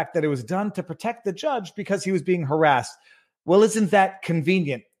under the fact that it was done to protect the judge because he was being harassed. Well, isn't that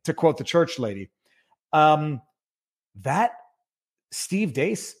convenient, to quote the church lady? That Steve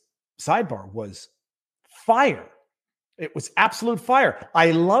Deace sidebar was fire. It was absolute fire.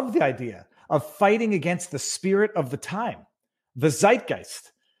 I love the idea of fighting against the spirit of the time, the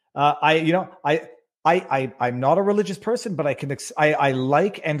zeitgeist. I'm not a religious person, but I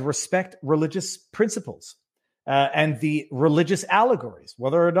like and respect religious principles and the religious allegories.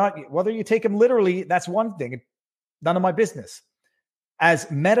 Whether you take them literally, that's one thing. None of my business.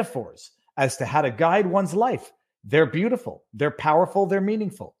 As metaphors as to how to guide one's life, they're beautiful, they're powerful, they're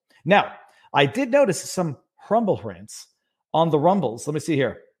meaningful. Now, I did notice some Rumble rants on the Rumbles. Let me see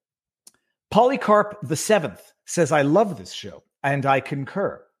here. Polycarp the Seventh says, I love this show, and I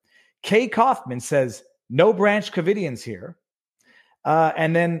concur. Kay Kaufman says, no Branch Covidians here.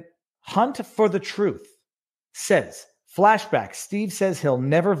 And then Hunt for the Truth says, flashback, Steve says he'll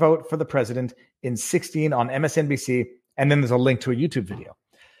never vote for the president in 16 on MSNBC. And then there's a link to a YouTube video.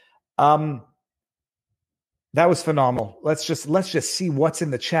 That was phenomenal. Let's just see what's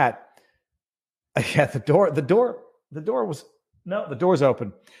in the chat. Yeah, the door's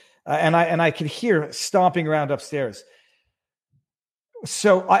open. And I could hear stomping around upstairs.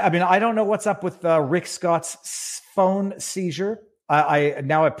 So, I don't know what's up with Rick Scott's phone seizure. I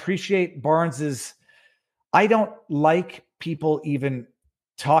now appreciate Barnes's. I don't like people even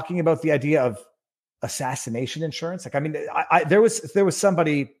talking about the idea of assassination insurance. Like, I mean, there was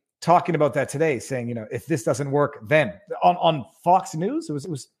somebody talking about that today, saying, you know, if this doesn't work, then on Fox News, it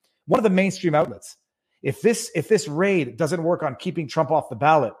was one of the mainstream outlets. If this raid doesn't work on keeping Trump off the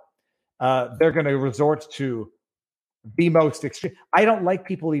ballot, they're going to resort to the most extreme. I don't like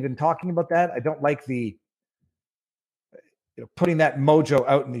people even talking about that. I don't like the putting that mojo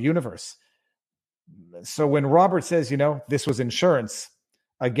out in the universe. So when Robert says, you know, this was insurance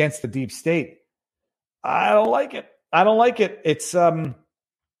against the deep state, I don't like it. I don't like it. It's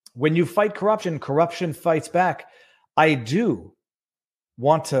when you fight corruption, corruption fights back. I do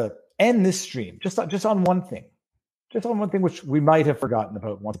want to end this stream just on one thing, which we might have forgotten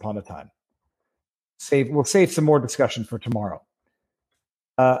about once upon a time. We'll save some more discussion for tomorrow.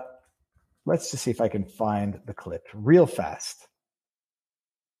 Let's just see if I can find the clip real fast.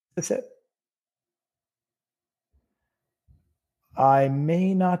 That's it. I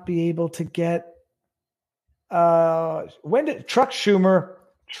may not be able to get. When did Truck Schumer,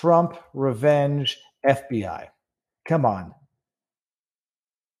 Trump, revenge, FBI? Come on.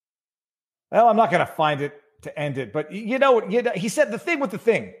 Well, I'm not going to find it to end it, but you know, he said the thing with the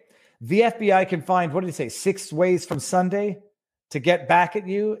thing. The FBI can find, what did he say, 6 ways from Sunday to get back at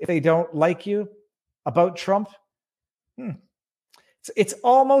you if they don't like you about Trump. It's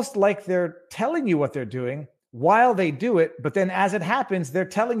almost like they're telling you what they're doing while they do it, but then as it happens, they're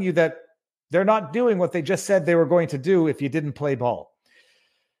telling you that they're not doing what they just said they were going to do if you didn't play ball.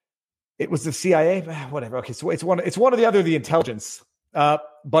 It was the CIA, whatever. Okay, so it's one or the other, the intelligence,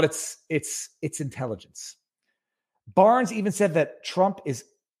 but it's intelligence. Barnes even said that Trump is.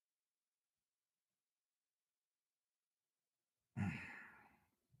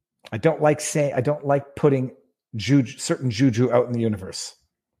 I don't like putting certain juju out in the universe.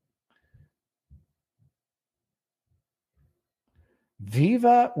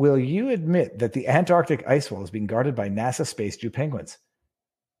 Viva, will you admit that the Antarctic ice wall is being guarded by NASA Space Jew penguins?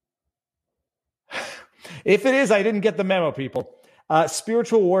 If it is, I didn't get the memo, people.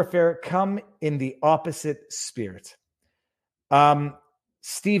 Spiritual warfare, come in the opposite spirit.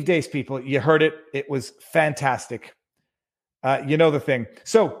 Steve Deace, people, you heard it. It was fantastic. You know the thing.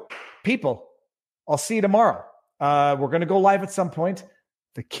 So, people, I'll see you tomorrow. We're going to go live at some point.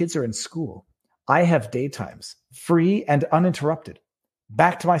 The kids are in school. I have daytimes, free and uninterrupted.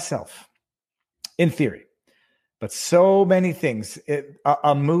 Back to myself, in theory. But so many things.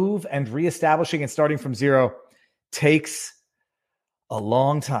 A move and reestablishing and starting from zero takes a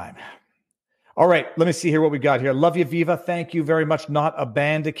long time. All right, let me see here what we got here. Love you, Viva. Thank you very much. Not a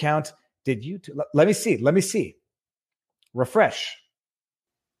banned account. Did you? Let me see. Refresh.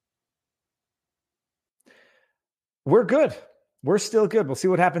 We're good. We're still good. We'll see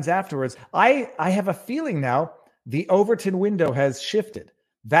what happens afterwards. I have a feeling now the Overton window has shifted.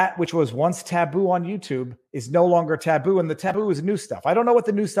 That which was once taboo on YouTube is no longer taboo, and the taboo is new stuff. I don't know what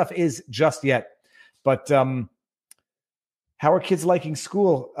the new stuff is just yet, but how are kids liking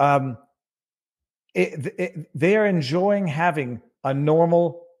school? They are enjoying having a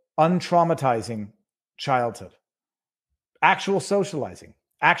normal, untraumatizing childhood. Actual socializing,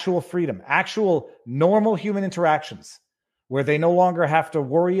 actual freedom, actual normal human interactions where they no longer have to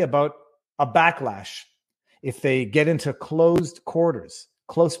worry about a backlash if they get into closed quarters,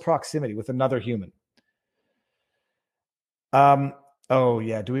 close proximity with another human. Oh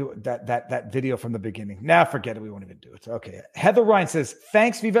yeah, do we that video from the beginning? Nah, forget it. We won't even do it. Okay. Heather Ryan says,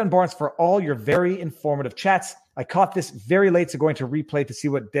 thanks, Viva and Barnes, for all your very informative chats. I caught this very late, so going to replay to see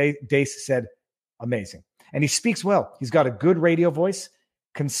what Dace said. Amazing. And he speaks well. He's got a good radio voice,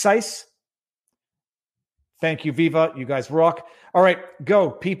 concise. Thank you, Viva. You guys rock. All right,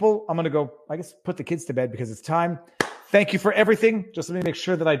 go, people. I'm going to go, I guess, put the kids to bed because it's time. Thank you for everything. Just let me make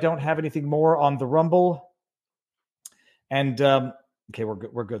sure that I don't have anything more on the Rumble. And, okay,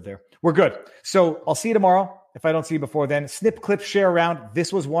 we're good there. We're good. So I'll see you tomorrow. If I don't see you before then, snip, clip, share around.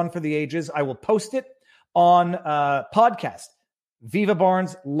 This was one for the ages. I will post it on podcast. Viva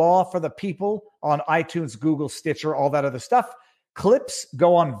Barnes, Law for the People on iTunes, Google, Stitcher, all that other stuff. Clips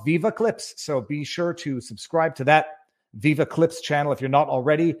go on Viva Clips, so be sure to subscribe to that Viva Clips channel if you're not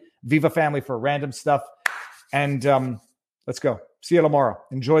already. Viva Family for random stuff. And let's go. See you tomorrow.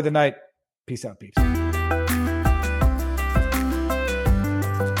 Enjoy the night. Peace out, peeps.